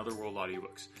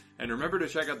patreon.com/anotherworldaudiobooks. And remember to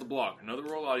check out the blog,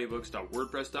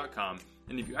 anotherworldaudiobooks.wordpress.com.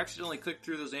 And if you accidentally click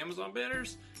through those Amazon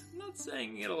banners, I'm not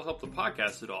saying it'll help the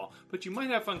podcast at all, but you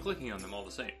might have fun clicking on them all the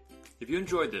same. If you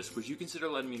enjoyed this, would you consider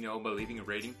letting me know by leaving a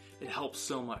rating? It helps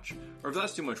so much. Or if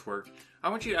that's too much work, I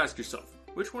want you to ask yourself,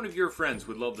 which one of your friends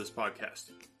would love this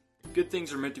podcast? Good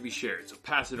things are meant to be shared, so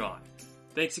pass it on.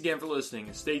 Thanks again for listening,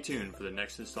 and stay tuned for the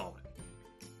next installment.